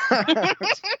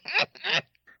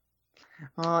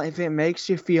 If it makes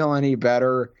you feel any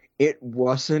better, it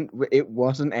wasn't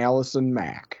Allison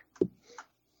Mack.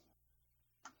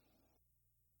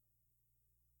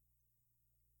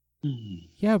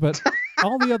 Yeah, but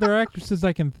all the other actresses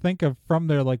I can think of from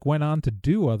there went on to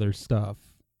do other stuff.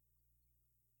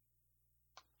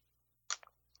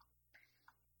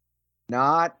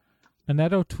 Not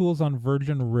Annette O'Toole's on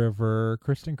Virgin River.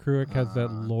 Kristen Cruick has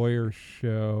that lawyer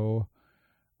show.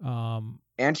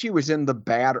 And she was in the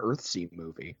bad Earthsea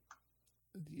movie.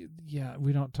 Yeah,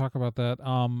 we don't talk about that.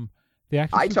 The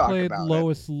actress who played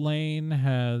Lois Lane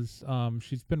has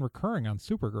she's been recurring on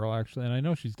Supergirl actually, and I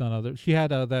know she's done other. She had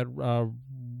that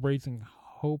Raising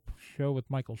Hope show with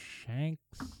Michael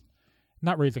Shanks.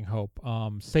 Not Raising Hope,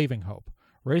 Saving Hope.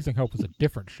 Raising Hope was a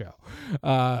different show.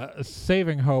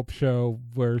 Saving Hope show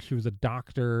where she was a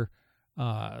doctor.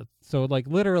 So like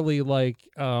literally like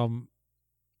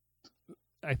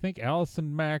I think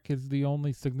Allison Mack is the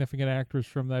only significant actress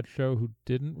from that show who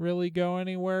didn't really go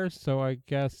anywhere. So I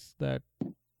guess that,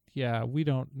 yeah, we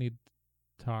don't need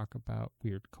to talk about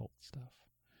weird cult stuff.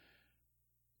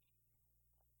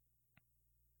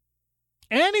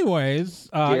 Anyways,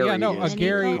 a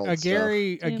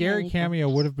Gary cameo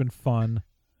would have been fun.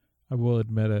 I will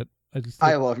admit it.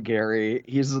 I love Gary.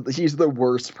 He's the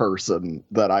worst person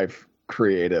that I've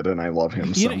created, and I love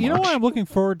him so much. You know why I'm looking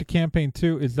forward to Campaign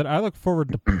 2 is that I look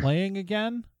forward to playing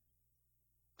again.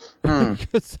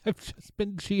 Because I've just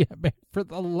been GMing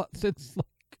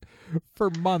for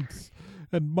months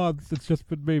and months. It's just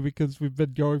been me because we've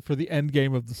been going for the end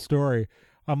game of the story.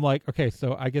 I'm like, okay,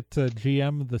 so I get to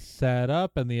GM the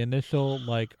setup and the initial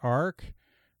like arc,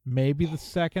 maybe the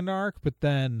second arc, but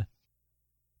then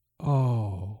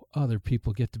other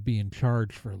people get to be in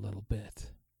charge for a little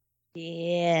bit.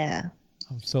 Yeah.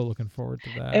 I'm so looking forward to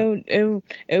that.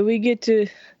 And we get to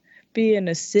be in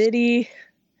a city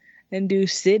and do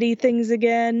city things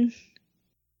again.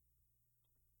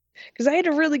 Because I had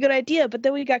a really good idea, but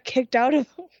then we got kicked out of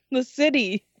the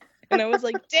city. And I was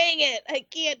like, dang it, I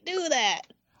can't do that.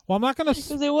 Well, I'm not going to...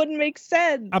 Because it wouldn't make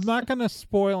sense. I'm not going to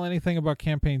spoil anything about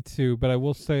Campaign 2, but I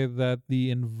will say that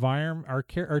the environment,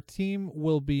 our team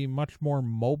will be much more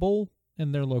mobile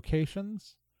in their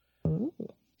locations. Ooh.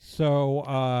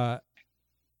 So,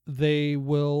 they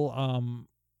will,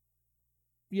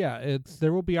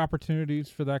 there will be opportunities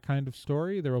for that kind of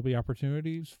story. There will be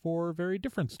opportunities for very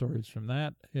different stories from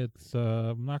that.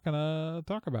 I'm not going to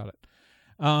talk about it.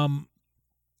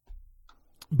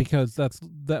 Because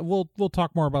we'll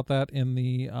talk more about that in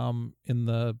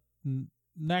the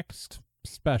next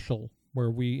special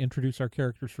where we introduce our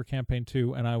characters for Campaign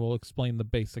 2, and I will explain the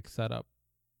basic setup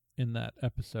in that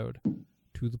episode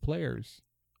to the players.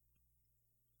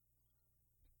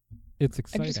 It's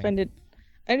exciting. I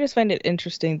just find it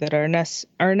interesting that our next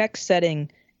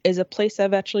setting is a place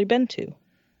I've actually been to.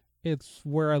 It's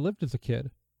where I lived as a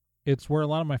kid. It's where a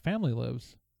lot of my family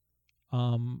lives.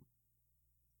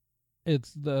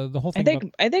 It's the whole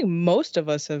thing. I think most of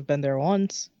us have been there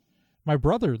once. My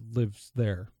brother lives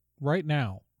there right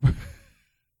now.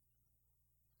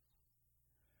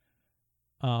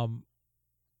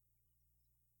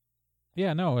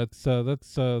 Yeah, no, it's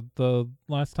that's the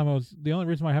last time the only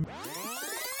reason why I haven't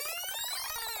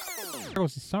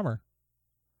was the summer.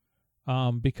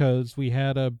 Because we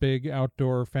had a big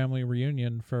outdoor family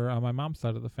reunion for my mom's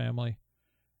side of the family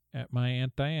at my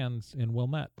Aunt Diane's in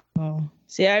Wilmette. Oh,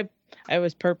 see, I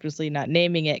was purposely not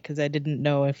naming it because I didn't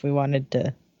know if we wanted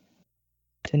to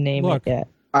name it yet.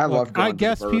 I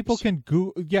guess people can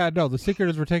Google. Yeah, no, the secret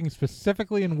is we're taking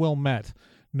specifically in Wilmette,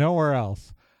 nowhere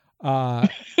else.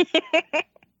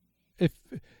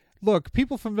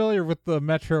 People familiar with the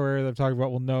metro area that I'm talking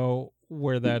about will know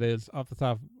where that is off the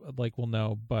top. Like, will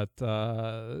know, but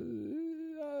I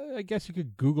guess you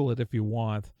could Google it if you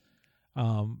want.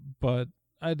 But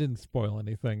I didn't spoil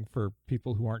anything for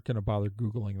people who aren't going to bother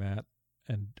Googling that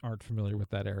and aren't familiar with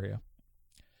that area.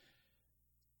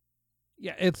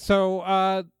 Yeah, it's so,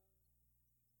 I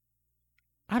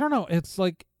don't know. It's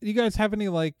like, you guys have any,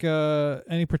 like,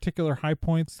 any particular high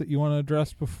points that you want to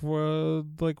address before,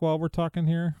 like, while we're talking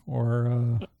here?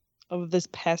 Or, of this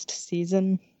past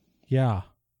season? Yeah.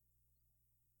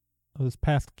 Of this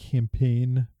past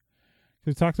campaign.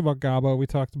 We talked about Gabo. We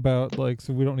talked about, like,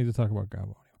 so we don't need to talk about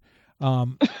Gabo.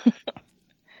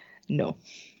 No.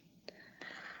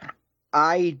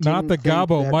 Not that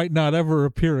Gabo might not ever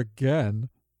appear again.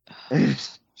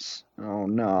 Oh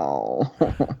no.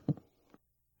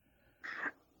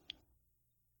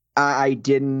 I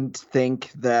didn't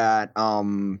think that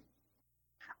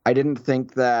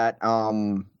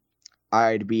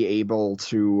I'd be able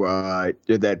to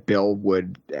that Bill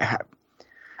would have.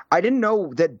 I didn't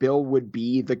know that Bill would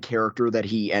be the character that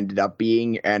he ended up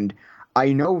being, and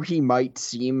I know he might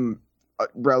seem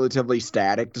relatively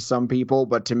static to some people,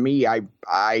 but to me,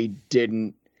 I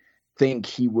didn't think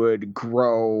he would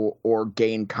grow or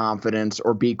gain confidence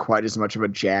or be quite as much of a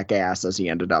jackass as he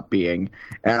ended up being.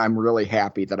 And I'm really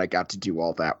happy that I got to do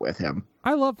all that with him.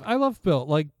 I love Bill.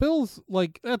 Like, Bill's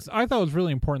like, I thought it was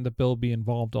really important that Bill be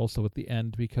involved also at the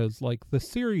end, because like the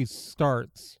series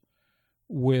starts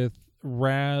with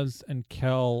Raz and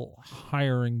Kel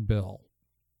hiring Bill.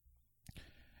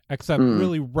 Except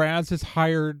really Raz has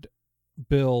hired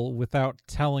Bill without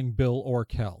telling Bill or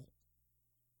Kel.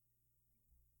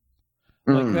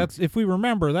 Like, that's, if we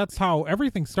remember, that's how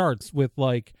everything starts with,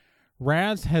 like,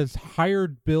 Raz has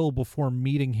hired Bill before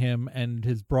meeting him and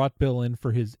has brought Bill in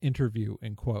for his interview,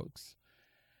 in quotes.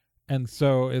 And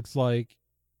so it's like,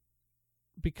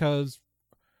 because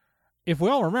if we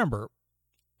all remember,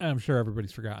 I'm sure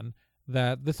everybody's forgotten,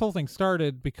 that this whole thing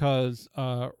started because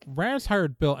Raz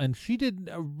hired Bill, and she did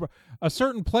a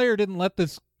certain player didn't let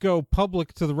this go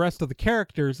public to the rest of the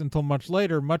characters until much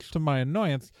later, much to my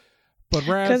annoyance. But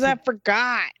Raz, because I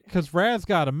forgot. Because Raz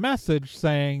got a message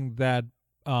saying that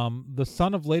the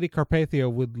son of Lady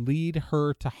Carpathia would lead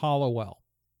her to Hollowell,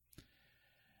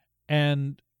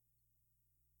 and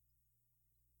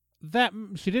that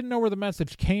she didn't know where the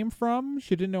message came from.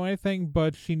 She didn't know anything,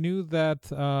 but she knew that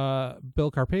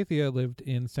Bill Carpathia lived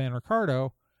in San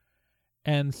Ricardo,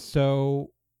 and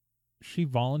so she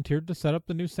volunteered to set up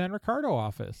the new San Ricardo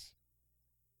office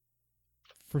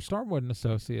for Stormwood and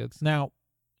Associates. Now,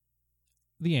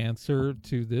 the answer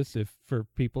to this, if for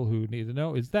people who need to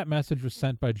know, is that message was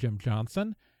sent by Jim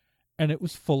Johnson, and it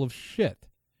was full of shit.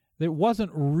 It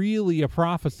wasn't really a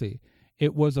prophecy.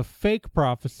 It was a fake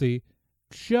prophecy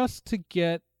just to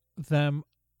get them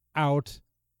out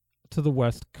to the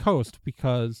West Coast,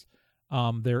 because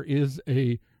there is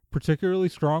a particularly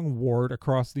strong ward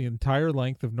across the entire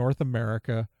length of North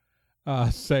America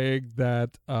saying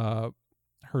that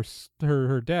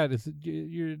her dad is,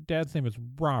 your dad's name is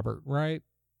Robert, right?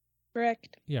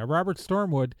 Correct. Yeah, Robert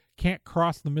Stormwood can't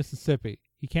cross the Mississippi.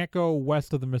 He can't go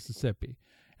west of the Mississippi.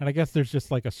 And I guess there's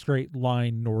just like a straight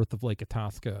line north of Lake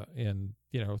Itasca in,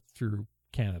 through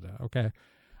Canada, okay?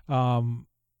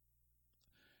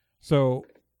 So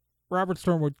Robert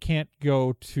Stormwood can't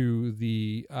go to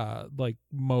the like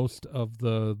most of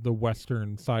the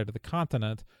western side of the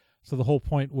continent. So the whole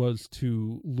point was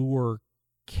to lure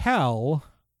Kel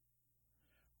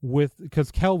because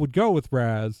Kel would go with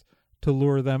Raz to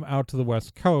lure them out to the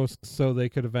West Coast so they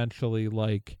could eventually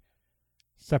like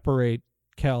separate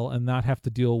Kel and not have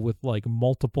to deal with like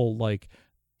multiple like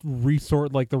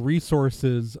the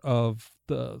resources of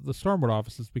the Stormwood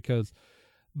offices, because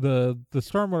the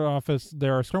Stormwood office,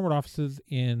 there are Stormwood offices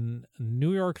in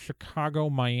New York, Chicago,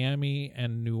 Miami,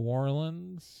 and New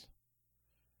Orleans.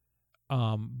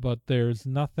 But there's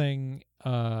nothing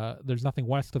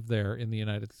west of there in the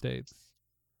United States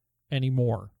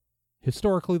anymore.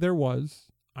 Historically, there was.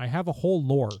 I have a whole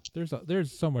lore.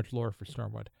 There's so much lore for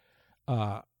Stormwood,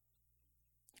 and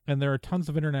there are tons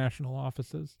of international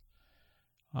offices.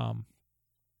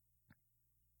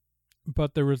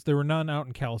 But there were none out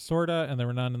in Calisorda, and there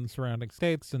were none in the surrounding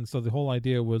states, and so the whole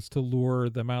idea was to lure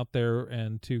them out there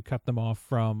and to cut them off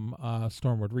from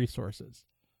Stormwood resources.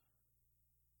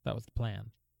 That was the plan.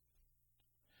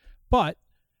 But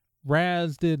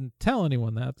Raz didn't tell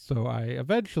anyone that, so I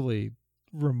eventually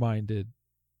reminded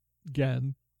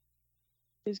Gen.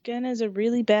 Because Gen has a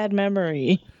really bad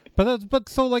memory. But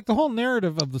so like the whole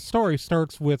narrative of the story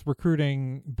starts with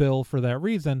recruiting Bill for that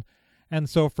reason. And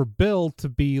so for Bill to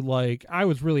be like, I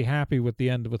was really happy with the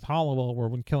end with Hollowell, where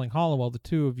when killing Hollowell, the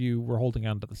two of you were holding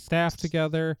onto the staff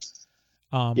together.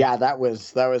 Yeah, that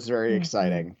was very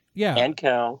exciting. Yeah. And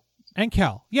Kel.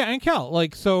 Yeah, and Kel.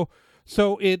 Like so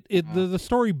the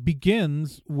story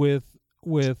begins with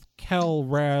Kel,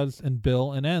 Raz, and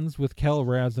Bill, and ends with Kel,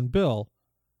 Raz, and Bill,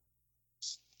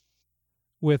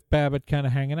 with Babbitt kind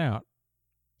of hanging out.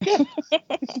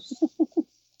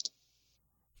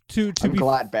 I'm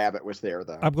glad Babbitt was there,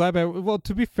 though. I'm glad Babbitt. Well,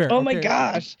 to be fair. Oh okay, my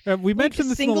gosh! We mentioned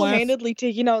this single-handedly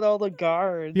taking out all the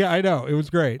guards. Yeah, I know, it was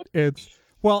great. It's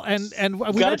well, and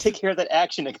we got to take care of that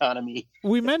action economy.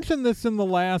 We mentioned this in the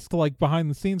last like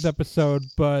behind the scenes episode,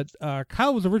 but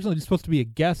Kyle was originally supposed to be a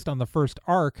guest on the first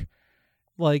arc.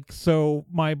 Like, so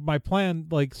my plan,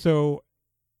 like, so,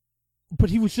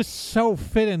 but he was just so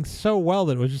fit in so well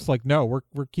that it was just like, no,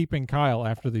 we're keeping Kyle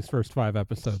after these first 5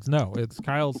 episodes. No, it's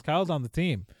Kyle's on the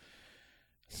team.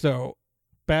 So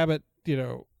Babbitt,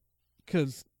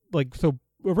 because like, so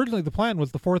originally the plan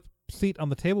was the 4th seat on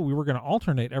the table, we were going to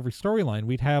alternate every storyline.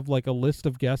 We'd have like a list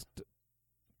of guest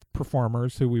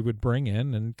performers who we would bring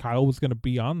in, and Kyle was going to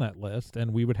be on that list,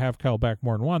 and we would have Kyle back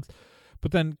more than once.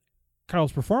 But then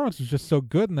Kyle's performance was just so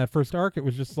good in that first arc, it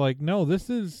was just like, no, this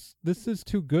is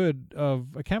too good of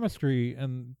a chemistry,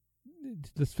 and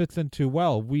this fits in too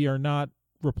well. We are not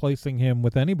replacing him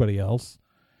with anybody else.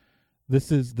 This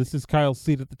is Kyle's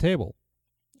seat at the table.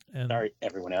 And sorry,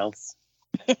 everyone else.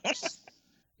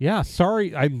 Yeah,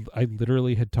 sorry. I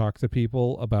literally had talked to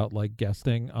people about like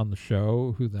guesting on the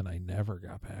show who then I never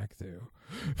got back to.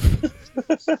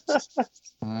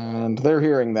 And they're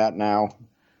hearing that now.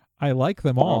 I like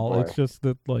them all. It's just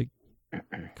that like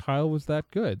Kyle was that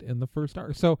good in the first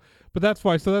arc. So that's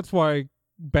why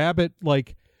Babbitt,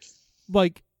 like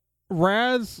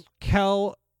Raz,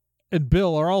 Kel, and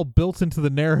Bill are all built into the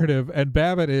narrative, and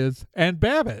Babbitt. And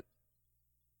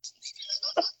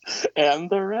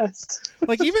the rest.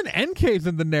 Like, even NK's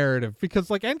in the narrative, because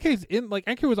like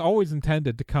NK was always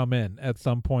intended to come in at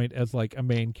some point as like a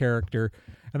main character,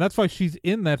 and that's why she's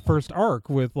in that first arc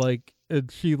with like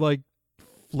she like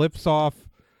flips off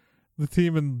the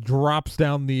team and drops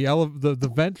down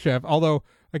the vent shaft. Although,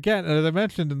 again, as I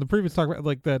mentioned in the previous talk,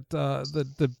 like that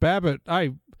the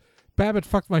Babbitt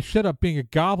fucked my shit up being a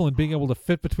goblin, being able to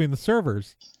fit between the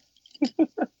servers.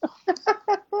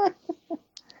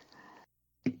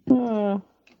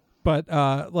 But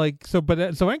so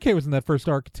NK was in that first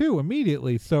arc too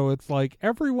immediately. So it's like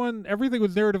everything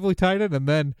was narratively tied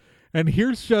in, and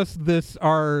here's just this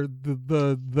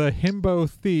the himbo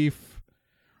thief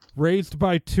raised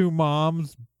by two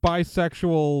moms,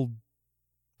 bisexual,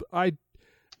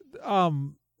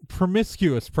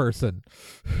 promiscuous person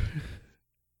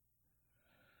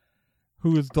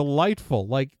who is delightful,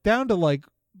 like down to like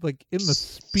in the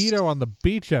Speedo on the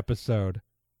beach episode.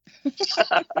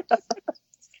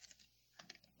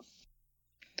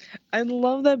 I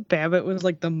love that Babbitt was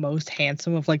like the most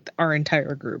handsome of like our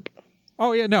entire group.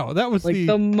 Oh yeah, no, that was like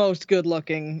the most good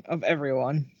looking of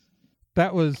everyone.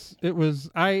 I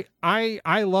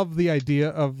love the idea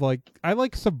of like, I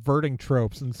like subverting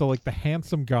tropes, and so like the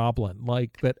handsome goblin,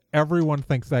 like that everyone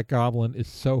thinks that goblin is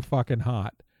so fucking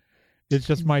hot. It's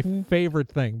just my favorite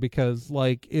thing, because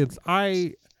like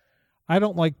I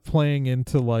don't like playing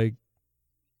into like,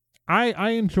 I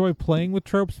enjoy playing with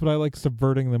tropes, but I like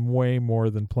subverting them way more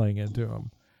than playing into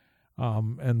them.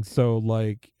 And so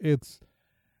like it's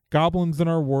goblins in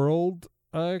our world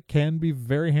can be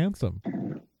very handsome.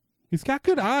 He's got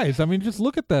good eyes. I mean, just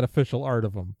look at that official art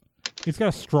of him. He's got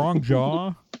a strong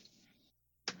jaw.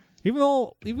 Even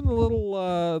the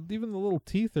little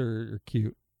teeth are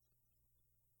cute.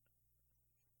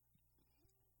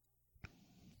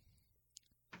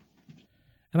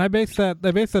 And I based that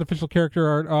official character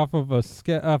art off of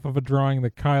a drawing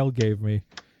that Kyle gave me,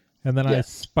 and then I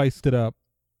spiced it up.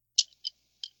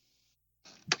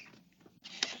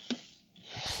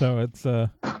 So it's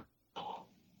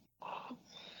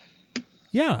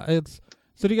yeah, it's.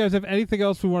 So do you guys have anything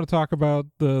else we want to talk about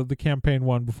the campaign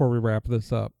one before we wrap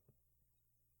this up?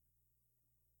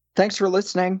 Thanks for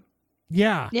listening.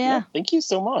 Yeah. Thank you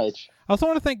so much. I also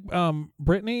want to thank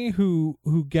Brittany who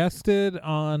guested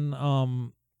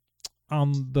on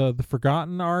the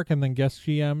Forgotten arc and then guest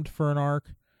GM'd for an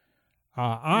arc.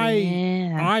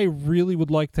 I really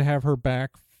would like to have her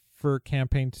back for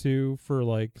campaign 2 for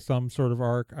like some sort of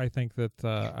arc. I think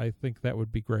that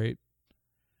would be great.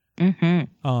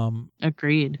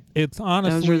 Agreed. It's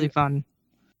honestly, that was really fun.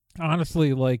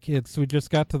 Honestly, like we just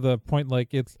got to the point,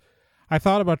 like I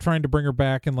thought about trying to bring her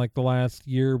back in like the last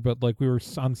year, but like we were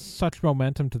on such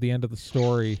momentum to the end of the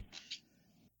story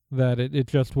that it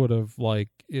just would have like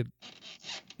it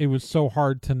was so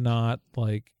hard to not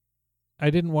like,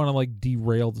 I didn't want to like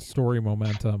derail the story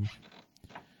momentum,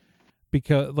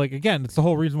 because like, again, it's the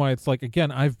whole reason why it's like,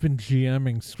 again, I've been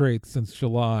GMing straight since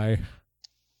July.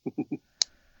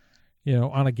 You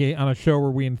know, on a show where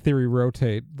we in theory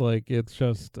rotate, like it's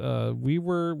just we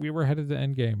were headed to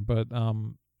Endgame, but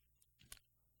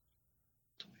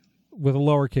with a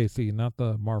lowercase e, not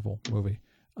the Marvel movie.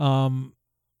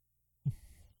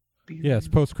 Yes,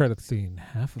 post-credit scene.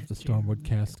 Half of the Stormwood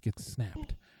cast gets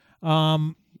snapped.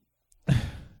 And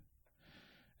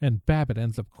Babbitt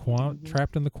ends up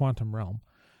trapped in the quantum realm.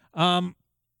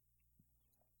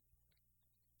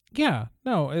 Yeah,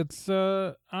 no, it's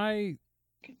I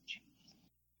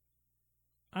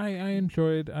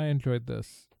enjoyed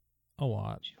this a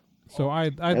lot. So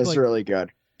I'd it's like, really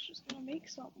good. Just gonna make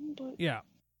something, but yeah.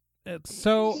 It's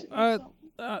so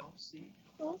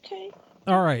okay.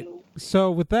 All right.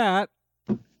 So with that,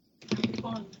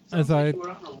 as I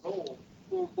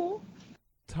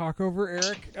talk over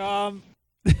Eric,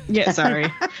 yeah, sorry.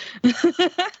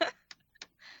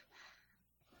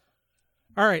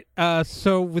 All right.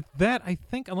 So with that, I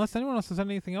think, unless anyone else has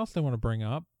anything else they want to bring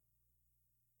up.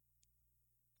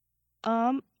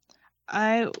 I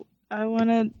want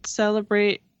to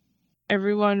celebrate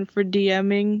everyone for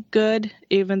DMing good,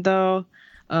 even though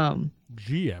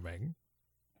DMing,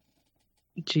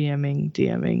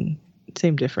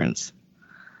 same difference.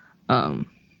 My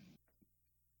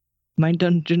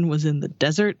dungeon was in the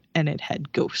desert and it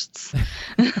had ghosts.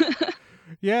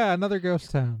 Yeah, another ghost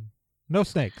town. No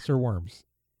snakes or worms.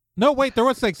 No, wait, there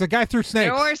was snakes. The guy threw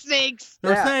snakes. There were snakes.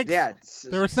 There were snakes. Yeah,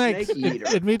 there were snakes.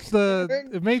 It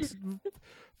makes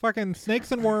Fucking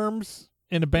snakes and worms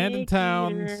in abandoned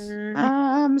towns.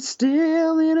 I'm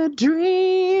still in a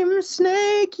dream,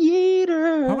 snake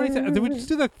eater. How many times did we just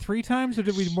do that? 3 times, or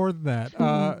did we more than that?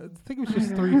 I think it was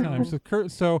just 3 times.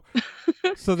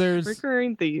 So there's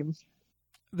recurring themes.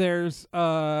 There's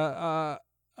I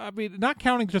mean, not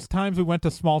counting just times we went to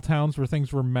small towns where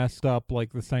things were messed up,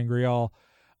 like the Sangreal.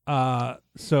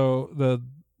 So the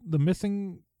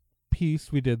missing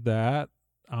piece, we did that.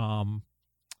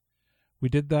 We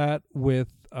did that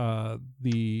with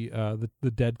the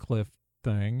Dead Cliff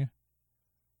thing.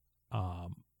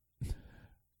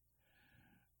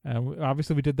 And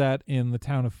obviously we did that in the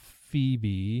town of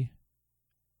Phoebe.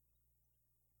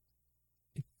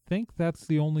 I think that's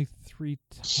the only 3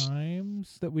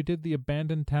 times that we did the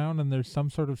abandoned town and there's some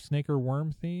sort of snake or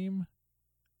worm theme.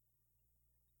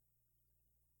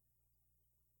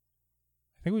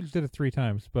 I think we just did it 3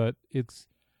 times, but it's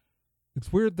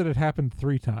weird that it happened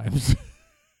 3 times.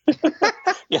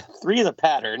 Yeah, 3 is a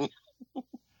pattern.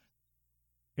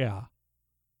 Yeah.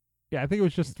 Yeah, I think it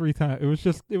was just 3 times.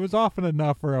 It was often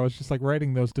enough where I was just like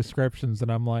writing those descriptions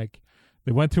and I'm like,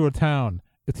 they went to a town.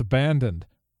 It's abandoned.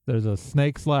 There's a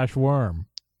snake/worm.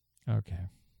 Okay.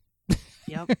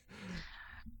 Yep.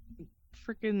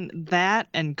 Freaking that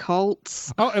and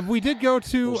cults. Oh, and we did go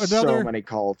to There's another. So many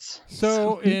cults.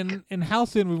 So in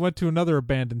Halcyon, we went to another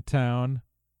abandoned town.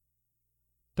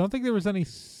 Don't think there was any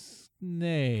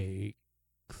snakes.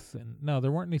 No,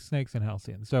 there weren't any snakes in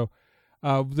Halcyon. So,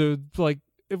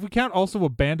 if we count also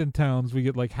abandoned towns, we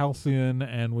get like Halcyon,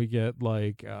 and we get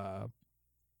like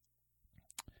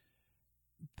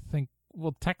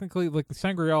technically like the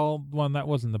Sangreal one that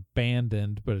wasn't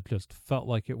abandoned, but it just felt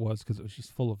like it was because it was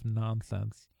just full of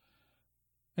nonsense.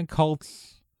 And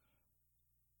cults.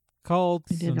 We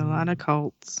did a lot of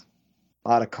cults.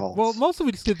 Well, mostly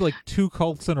we just did like 2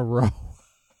 cults in a row.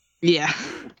 Yeah,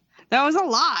 that was a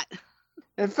lot.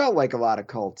 It felt like a lot of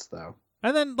cults, though.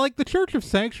 And then, like, the Church of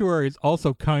Sanctuary is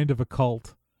also kind of a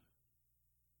cult.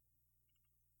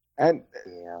 And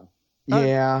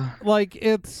yeah, like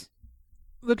it's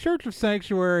the Church of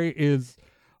Sanctuary is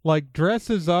like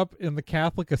dresses up in the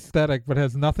Catholic aesthetic, but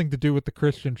has nothing to do with the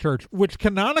Christian Church, which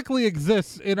canonically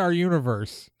exists in our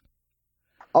universe.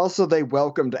 Also, they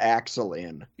welcomed Axel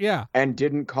in. Yeah, and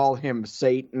didn't call him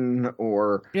Satan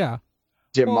or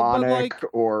demonic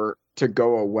or to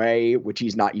go away, which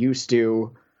he's not used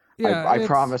to. Yeah, I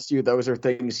promise you, those are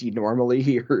things he normally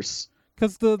hears.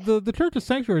 Because the Church of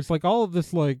Sanctuary is like all of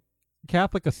this like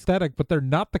Catholic aesthetic, but they're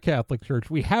not the Catholic Church.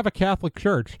 We have a Catholic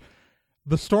Church.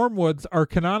 The Stormwoods are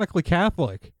canonically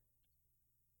Catholic.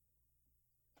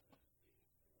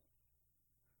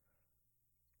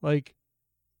 Like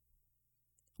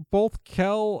both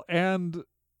Kel and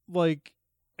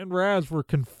Raz were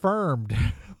confirmed.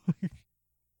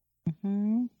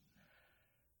 Mm-hmm.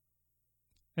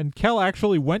 And Kel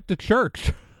actually went to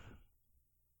church.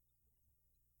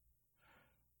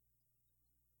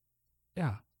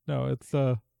 Yeah. No, it's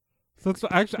so it's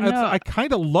actually I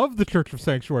kind of love the Church of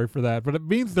Sanctuary for that, but it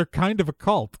means they're kind of a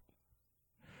cult.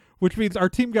 Which means our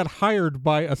team got hired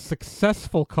by a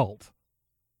successful cult.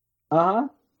 Uh-huh.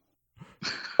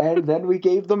 And then we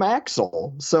gave them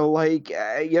Axel. So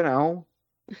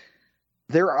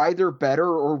they're either better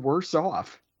or worse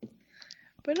off.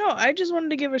 But no, I just wanted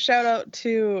to give a shout out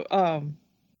to all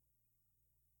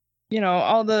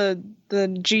the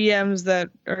GMs that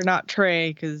are not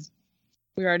Trey, because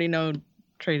we already know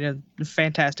Trey did a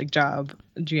fantastic job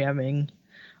GMing.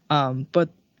 But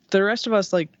the rest of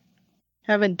us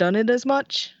haven't done it as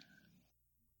much.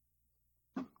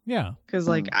 Yeah. Because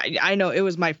I know it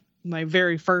was my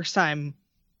very first time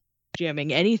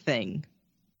GMing anything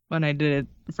when I did it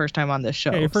the first time on this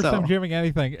show. Yeah, your first time GMing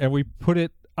anything, and we put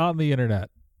it on the internet.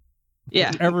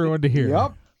 Yeah. For everyone to hear.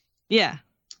 Yep. Yeah.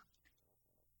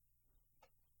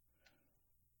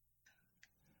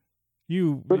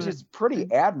 Which is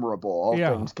pretty admirable, all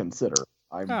things considered.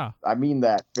 I mean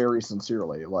that very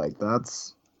sincerely. It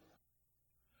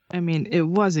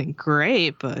wasn't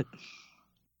great, but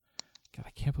God,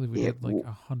 I can't believe we did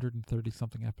 130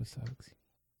 something episodes.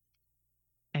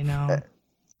 I know.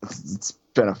 It's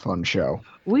been a fun show.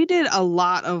 We did a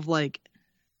lot of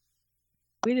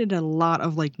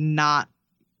not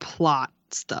plot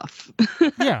stuff.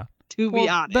 Yeah. To be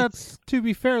honest. To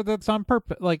be fair, that's on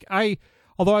purpose.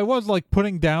 Although I was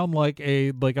putting down I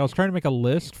was trying to make a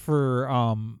list for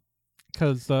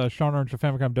because Sean Orange of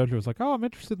Famicom Dojo was like, oh, I'm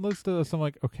interested in list of this. I'm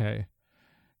like, okay,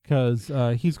 because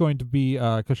he's going to be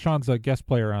because Sean's a guest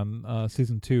player on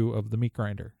season 2 of the Meat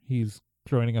Grinder. He's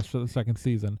joining us for the second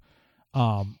season.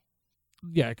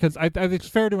 Yeah, because I think it's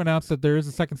fair to announce that there is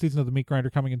a second season of the Meat Grinder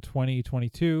coming in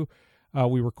 2022.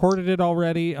 We recorded it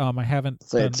already. I haven't.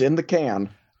 So it's in the can.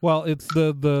 Well, it's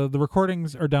the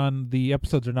recordings are done. The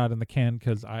episodes are not in the can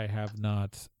because I have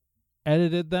not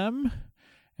edited them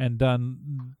and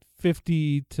done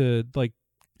 50%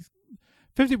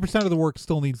 of the work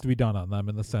still needs to be done on them,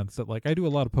 in the sense that like I do a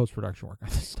lot of post-production work on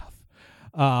this stuff.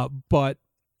 But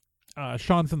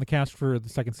Sean's in the cast for the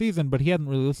second season, but he hadn't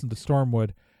really listened to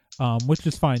Stormwood, which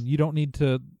is fine. You don't need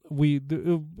to.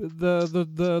 The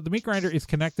Meat Grinder is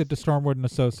connected to Stormwood and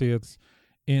Associates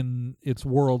in its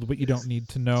world, but you don't need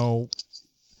to know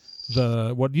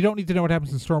you don't need to know what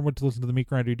happens in Stormwood to listen to the Meat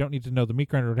Grinder. You don't need to know the Meat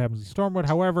Grinder what happens in Stormwood.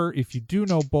 However, if you do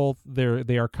know both,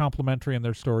 they are complementary in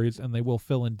their stories, and they will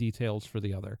fill in details for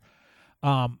the other.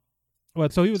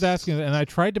 But so he was asking, and I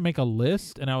tried to make a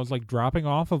list, and I was like dropping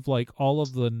off of like all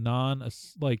of the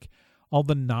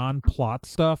non-plot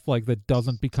stuff like that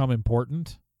doesn't become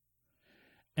important,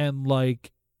 and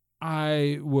like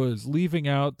I was leaving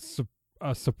out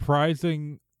a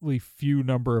surprisingly few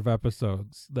number of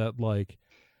episodes that like.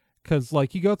 Because,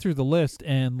 like, you go through the list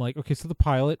and, like, okay, so the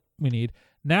pilot we need.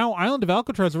 Now, Island of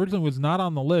Alcatraz originally was not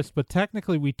on the list, but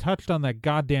technically we touched on that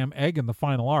goddamn egg in the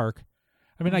final arc.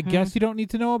 I mean, I guess you don't need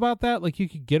to know about that. Like, you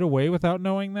could get away without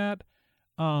knowing that.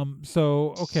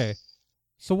 So, okay.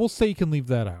 So we'll say you can leave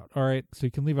that out, all right? So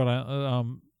you can leave out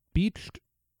Beached.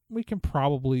 We can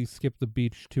probably skip the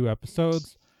Beached 2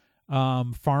 episodes.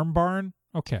 Farm Barn.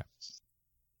 Okay.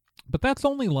 But that's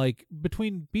only like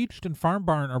between Beached and Farm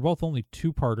Barn are both only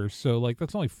 2-parters, so like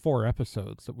that's only 4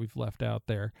 episodes that we've left out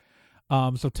there.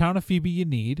 So Town of Phoebe you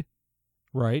need,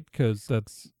 right? Because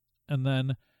that's, and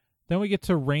then we get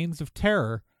to Reigns of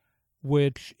Terror,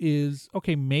 which is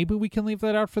okay. Maybe we can leave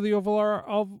that out for the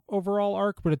overall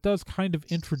arc, but it does kind of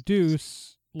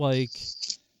introduce like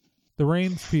the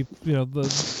Reigns people,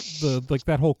 the like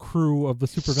that whole crew of the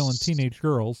supervillain teenage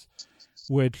girls,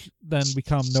 which then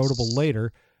become notable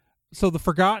later. So the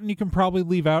Forgotten you can probably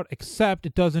leave out, except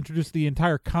it does introduce the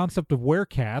entire concept of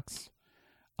werecats.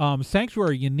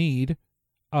 Sanctuary you need,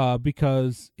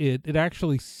 because it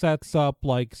actually sets up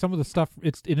like some of the stuff.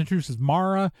 It introduces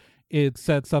Mara. It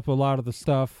sets up a lot of the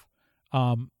stuff.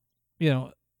 I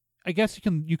guess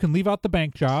you can leave out the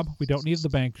bank job. We don't need the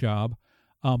bank job,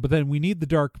 but then we need a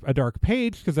dark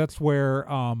page, because that's where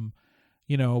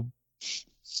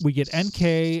we get NK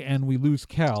and we lose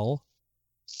Kel.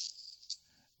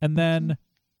 And then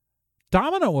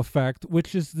Domino Effect,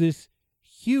 which is this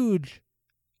huge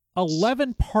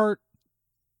 11-part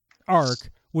arc,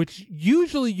 which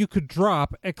usually you could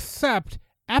drop, except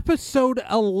episode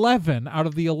 11 out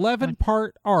of the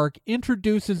 11-part arc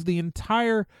introduces the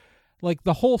entire, like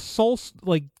the whole soul,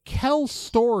 like Kel's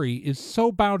story is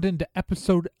so bound into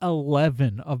episode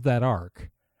 11 of that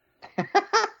arc.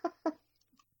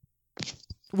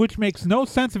 Which makes no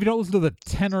sense if you don't listen to the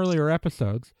 10 earlier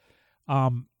episodes.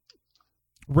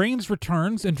 Reigns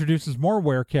returns, introduces more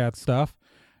werecat stuff.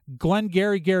 Glenn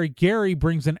Gary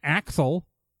brings in Axel.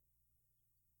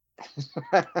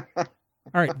 All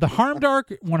right, the Harmed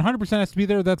arc 100% has to be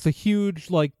there. That's a huge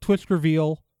like twist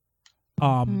reveal.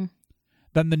 Then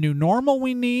the new normal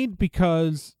we need,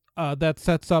 because that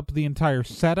sets up the entire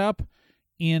setup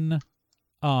in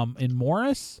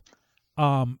Morris.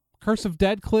 Curse of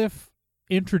Deadcliff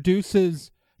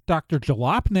introduces Dr.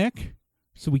 Jalopnik,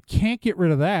 so we can't get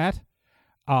rid of that.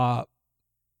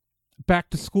 Back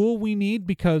to School we need,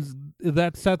 because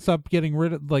that sets up getting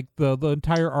rid of like the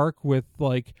entire arc with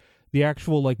like the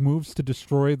actual like moves to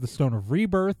destroy the Stone of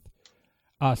Rebirth.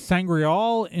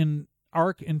 Sangreal in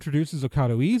arc introduces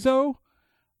Okado Izo.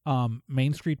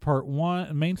 Main Street Part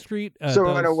 1, Main Street.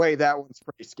 So in a way, that one's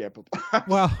pretty skippable.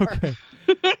 Well, okay.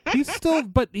 He's still,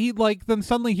 but he like then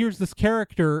suddenly here's this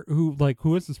character who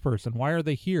is this person? Why are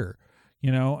they here?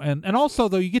 And also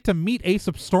though you get to meet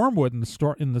Aesop Stormwood in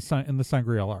the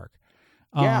Sangreal arc.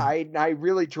 Yeah, I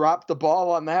really dropped the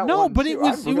ball on that one. No, but it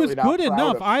was good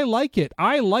enough. I like it.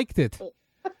 I liked it.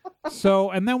 So,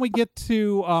 and then we get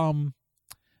to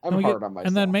I'm hard on myself.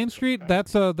 And then Main Street,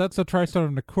 that's a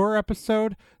Tri-Stone of Nakur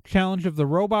episode. Challenge of the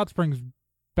Robots brings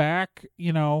back,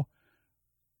 the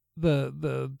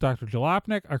Dr.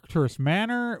 Jalopnik. Arcturus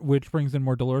Manor, which brings in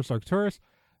more Dolores Arcturus.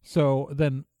 So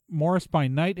then Morris by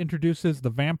Night introduces the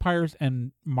vampires,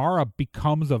 and Mara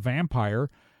becomes a vampire.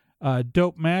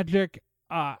 Dope Magic,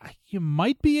 you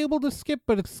might be able to skip,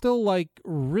 but it's still like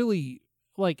really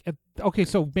like okay.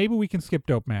 So maybe we can skip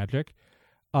Dope Magic,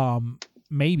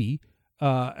 maybe.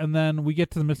 And then we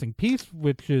get to the missing piece,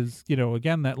 which is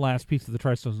again that last piece of the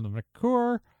Tri-Stones of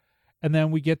Nakur, and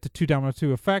then we get to 2 Domino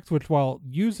 2 Effects, which while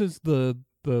uses the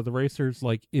racers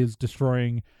is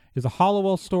a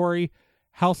Hollowell story.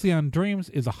 Halcyon Dreams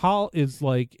is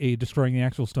like a destroying the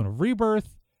actual Stone of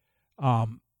Rebirth.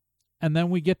 And then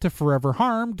we get to Forever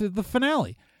Harmed, the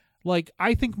finale. Like,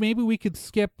 I think maybe we could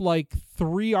skip, like,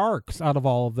 3 arcs out of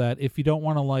all of that if you don't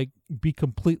want to, like, be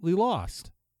completely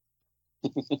lost.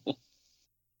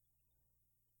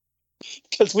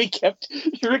 Because we kept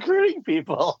recruiting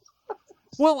people.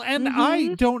 Well, and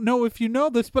I don't know if you know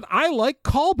this, but I like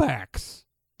callbacks.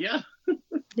 Yeah.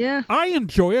 Yeah. I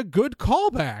enjoy a good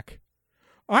callback.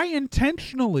 I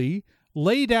intentionally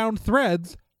lay down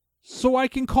threads so I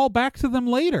can call back to them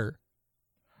later.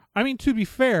 I mean, to be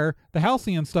fair, the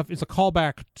Halcyon stuff is a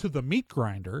callback to the Meat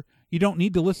Grinder. You don't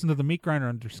need to listen to the Meat Grinder to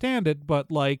understand it, but,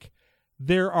 like,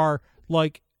 there are,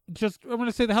 like, I'm going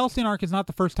to say the Halcyon arc is not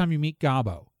the first time you meet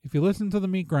Gabo. If you listen to the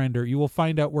Meat Grinder, you will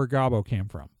find out where Gabo came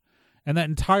from. And that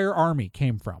entire army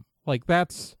came from. Like,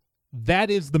 that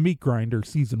is the Meat Grinder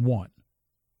season 1.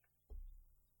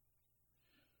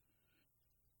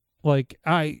 Like,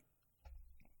 if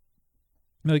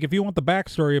you want the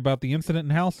backstory about the incident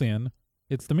in Halcyon,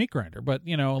 it's the Meat Grinder. But,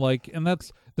 like, and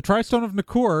that's the Tri-Stone of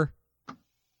Nikur.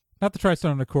 Not the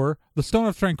Tri-Stone of Nikur. The Stone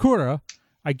of Trankura.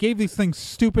 I gave these things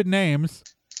stupid names.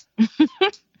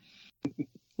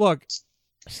 Look,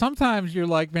 sometimes you're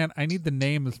like, man, I need to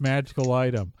name this magical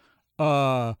item.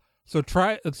 So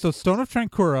Stone of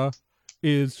Trankura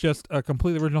is just a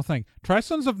completely original thing.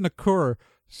 Tri-Stones of Nikur,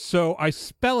 so I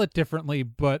spell it differently,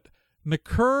 but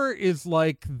Nikur is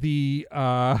like the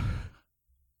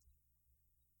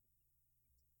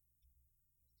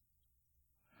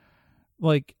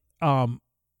the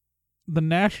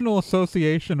National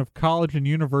Association of College and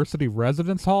University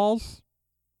Residence Halls.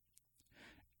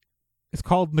 It's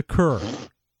called Nikur.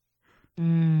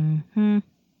 Mm-hmm.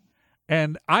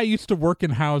 And I used to work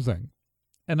in housing.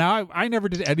 And I never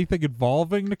did anything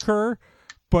involving Nikur,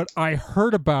 but I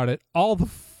heard about it all the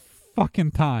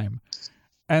fucking time.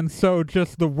 And so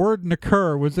just the word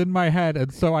Nikur was in my head,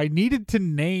 and so I needed to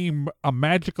name a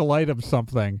magical item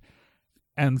something.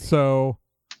 And so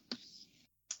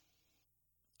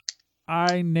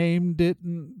I named it,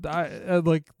 that's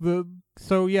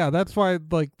why,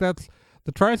 that's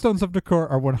the Tri-Stones of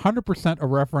Nikur are 100% a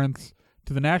reference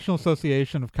to the National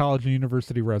Association of College and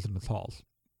University Residence Halls.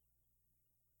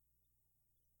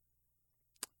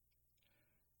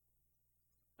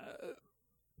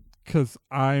 Because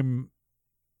I'm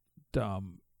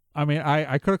dumb. I mean,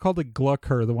 I could have called it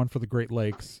Glucker, the one for the Great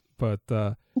Lakes, but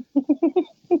I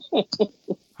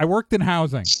worked in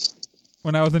housing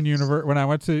when I was in when I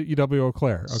went to UW Eau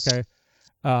Claire. Okay,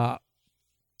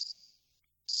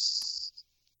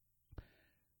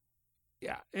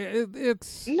 yeah,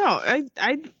 it's no, I.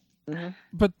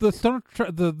 But the Stone of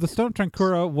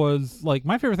Trankura was like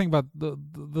my favorite thing about the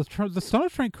Stone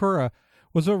of Trankura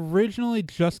was originally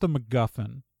just a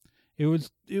MacGuffin. It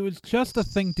was just a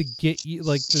thing to get you,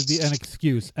 like, an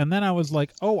excuse. And then I was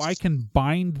like, oh, I can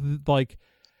bind, like,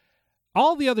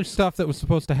 all the other stuff that was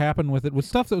supposed to happen with it was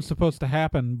stuff that was supposed to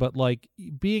happen, but, like,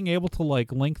 being able to,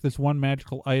 like, link this one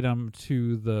magical item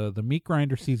to the Meat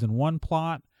Grinder Season 1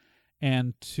 plot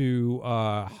and to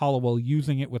Hollowell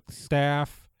using it with the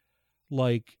staff,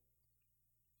 like,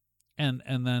 and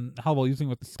then Hollowell using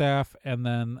it with the staff, and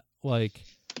then, like,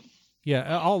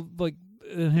 yeah, all, like,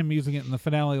 him using it in the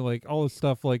finale, like, all this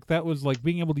stuff, like, that was, like,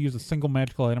 being able to use a single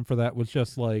magical item for that was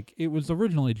just, like, it was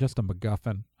originally just a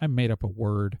MacGuffin. I made up a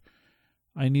word.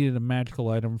 I needed a magical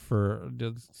item for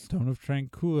the Stone of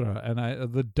Trankura, and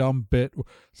the dumb bit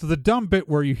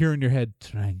where you hear in your head,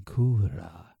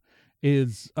 Trankura,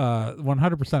 is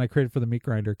 100% I created for the Meat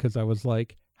Grinder, because I was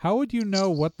like, how would you know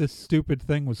what this stupid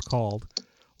thing was called?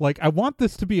 Like, I want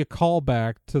this to be a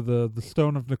callback to the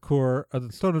Stone of Nikur,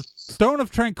 the Stone of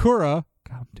Trankura.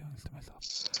 God, I'm doing this to myself.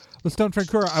 The Stone of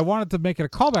Trankura. I wanted to make it a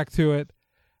callback to it,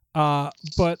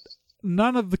 but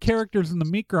none of the characters in the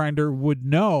Meat Grinder would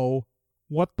know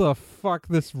what the fuck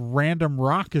this random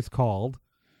rock is called.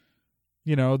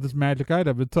 This magic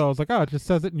item. And so I was like, oh, it just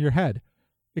says it in your head.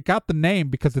 It got the name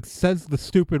because it says the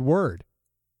stupid word.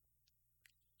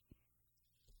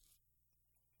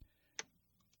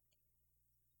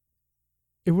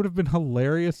 It would have been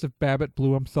hilarious if Babbitt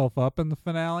blew himself up in the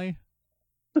finale.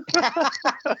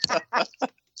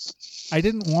 I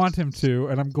didn't want him to,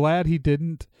 and I'm glad he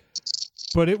didn't.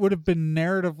 But it would have been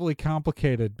narratively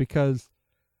complicated because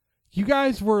you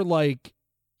guys were like,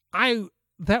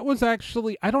 that was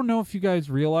actually, I don't know if you guys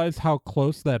realize how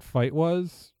close that fight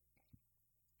was.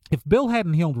 If Bill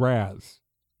hadn't healed Raz,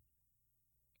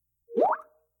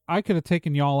 I could have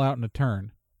taken y'all out in a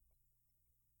turn.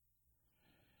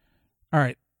 All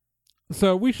right,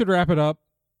 so we should wrap it up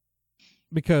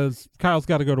because Kyle's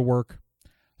got to go to work.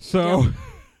 So,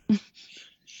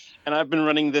 and I've been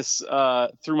running this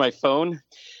through my phone,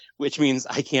 which means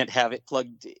I can't have it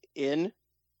plugged in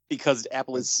because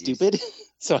Apple is stupid.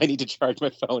 So I need to charge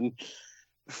my phone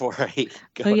before I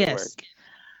go to work.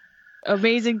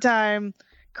 Amazing time,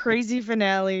 crazy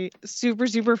finale, super,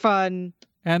 super fun.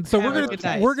 And so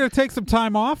we're gonna take some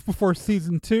time off before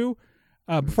season 2.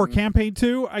 Before campaign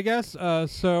 2, I guess.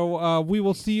 So we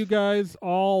will see you guys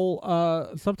all.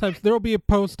 Sometimes there will be a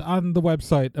post on the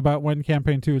website about when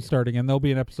campaign 2 is starting, and there'll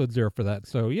be an episode 0 for that.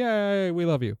 So yay, we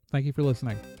love you. Thank you for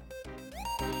listening.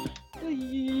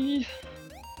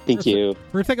 Thank you.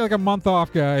 We're gonna take like a month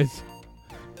off, guys.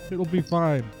 It'll be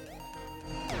fine.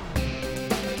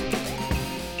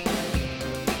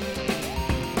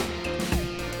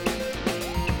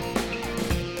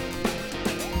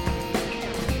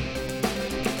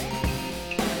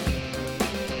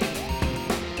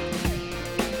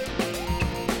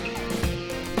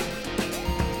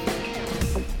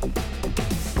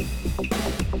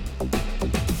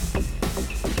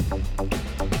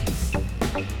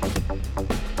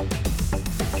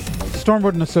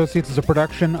 Stormwood & Associates is a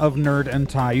production of Nerd and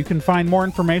Tie. You can find more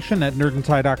information at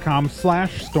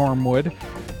nerdandtie.com/Stormwood.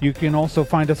 You can also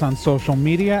find us on social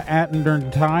media at Nerd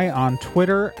and Tie on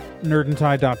Twitter,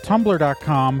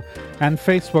 nerdandtie.tumblr.com, and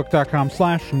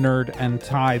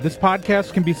facebook.com/nerdandtie. This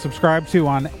podcast can be subscribed to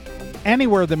on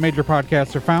anywhere that major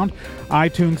podcasts are found: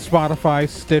 iTunes, Spotify,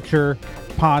 Stitcher,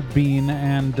 Podbean,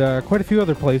 and quite a few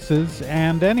other places,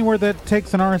 and anywhere that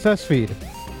takes an RSS feed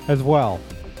as well.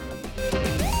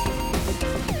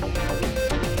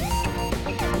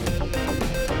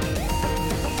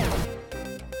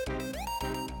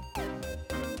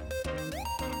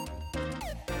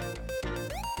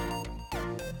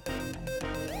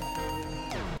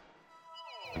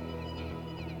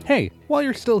 Hey, while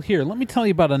you're still here, let me tell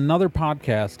you about another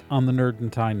podcast on the Nerd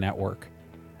and Tie Network,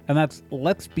 and that's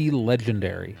Let's Be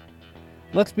Legendary.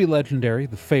 Let's Be Legendary,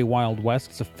 the Feywild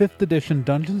West, is a 5th edition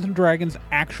Dungeons & Dragons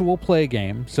actual play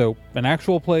game. So, an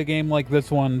actual play game like this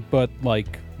one, but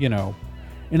like, in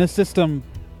a system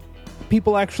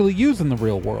people actually use in the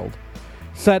real world.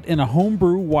 Set in a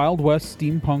homebrew Wild West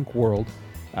steampunk world,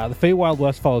 the Feywild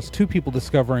West follows 2 people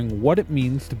discovering what it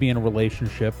means to be in a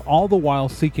relationship, all the while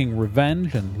seeking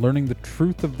revenge and learning the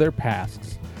truth of their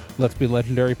pasts. Let's Be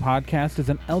Legendary podcast is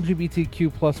an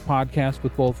LGBTQ+ podcast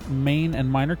with both main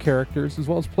and minor characters, as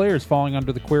well as players falling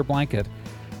under the queer blanket.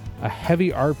 A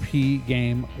heavy RP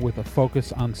game with a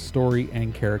focus on story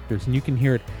and characters. And you can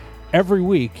hear it every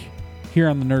week here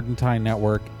on the Nerd and Tie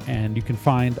Network, and you can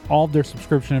find all of their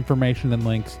subscription information and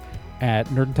links at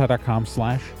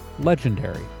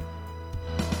nerdandtie.com/legendary.